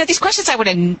 These questions I would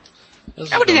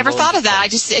have never thought of that.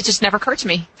 It just never occurred to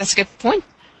me. That's a good point.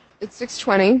 It's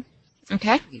 6:20.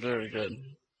 Okay. Very good.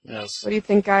 Yes. What do you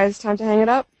think, guys? Time to hang it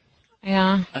up?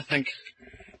 Yeah. I think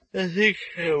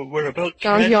we're about to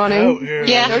John's head yawning. out here.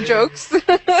 Yeah. No jokes.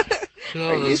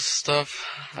 All this stuff.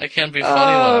 I can't be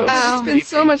funny. It's been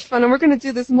so much fun, and we're going to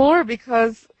do this more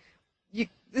because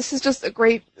this is just a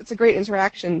great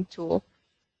interaction tool.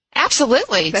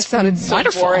 Absolutely. That sounded so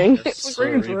wonderful. boring. It's a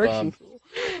great interaction tool.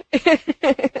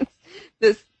 But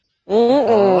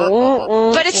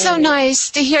it's so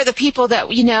nice to hear the people that,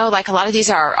 like a lot of these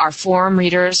are forum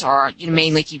readers or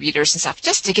main Leaky readers and stuff,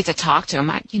 just to get to talk to them.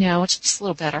 It's just a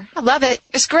little better. I love it.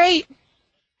 It's great.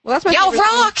 Well, that's my Y'all favorite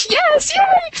rock! thing. Yes,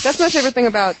 yay! That's my favorite thing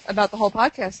about the whole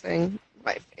podcast thing,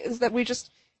 right, is that we just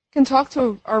can talk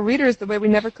to our readers the way we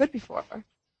never could before.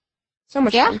 So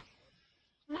much fun.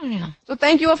 Oh, yeah. So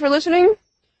thank you all for listening.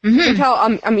 Mm-hmm. You can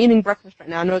tell I'm eating breakfast right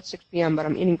now. I know it's 6 p.m., but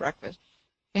I'm eating breakfast.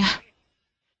 Yeah.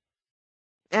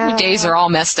 Your days are all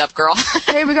messed up, girl.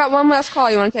 Hey, we got one last call.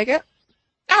 You want to take it?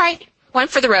 All right. One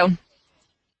for the road.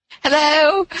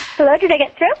 Hello. Hello, did I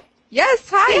get through? Yes,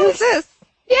 hi, who's this?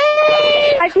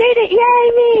 Yay! I've made it,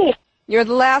 yay me! You're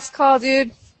the last call,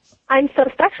 dude. I'm so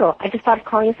special. I just thought of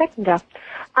calling a second ago. So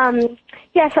I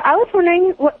was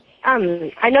wondering,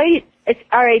 I know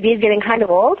RAB is getting kind of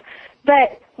old,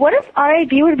 but what if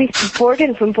RAB would be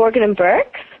Borgin from Borgin and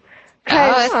Burkes?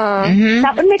 Because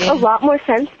that would make a lot more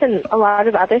sense than a lot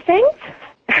of other things.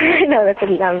 I know that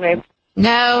doesn't sound very...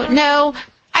 No.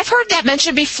 I've heard that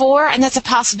mentioned before, and that's a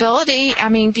possibility. I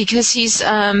mean, because he's,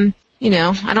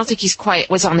 I don't think he's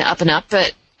was on the up and up,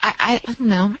 but I don't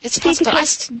know. It's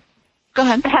possible. Go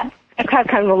ahead. I've got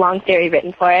kind of a long theory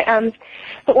written for it.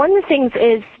 But one of the things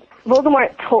is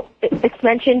Voldemort it's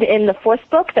mentioned in the fourth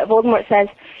book that Voldemort says,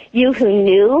 "You who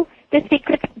knew the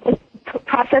secret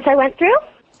process I went through,"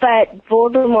 but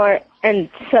Voldemort, and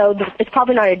so it's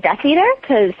probably not a Death Eater,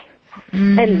 because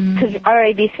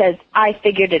RAB says, "I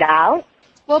figured it out."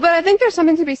 Well, but I think there's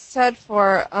something to be said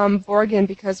for Borgin,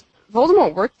 because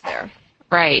Voldemort worked there.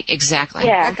 Right, exactly.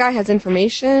 Yeah. That guy has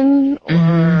information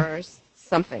or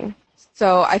something.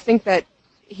 So I think that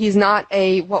he's not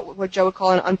what Joe would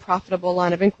call an unprofitable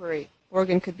line of inquiry.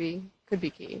 Borgin could be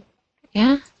key.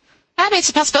 Yeah. I mean, it's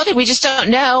a possibility. We just don't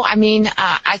know. I mean,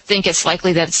 I think it's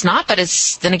likely that it's not, but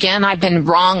then again, I've been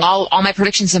wrong. All my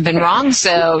predictions have been wrong,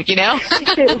 so, Me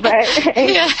too, but...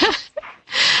 Yeah.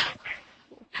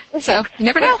 So, you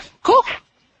never know. Cool.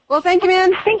 Well, thank you,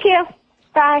 man. Thank you.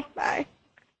 Bye. Bye.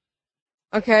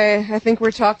 Okay, I think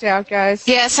we're talked out, guys.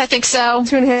 Yes, I think so.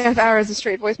 2.5 hours of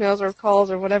straight voicemails or calls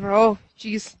or whatever. Oh,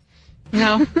 jeez.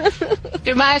 No.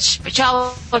 Too much, but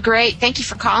y'all look great. Thank you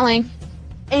for calling.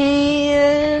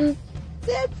 And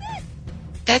that's it.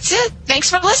 That's it. Thanks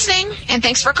for listening, and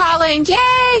thanks for calling.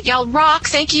 Yay! Y'all rock.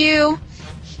 Thank you.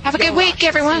 Have a good week,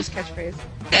 everyone. Catchphrase.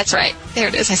 That's right. There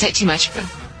it is. I say it too much.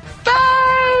 Bye!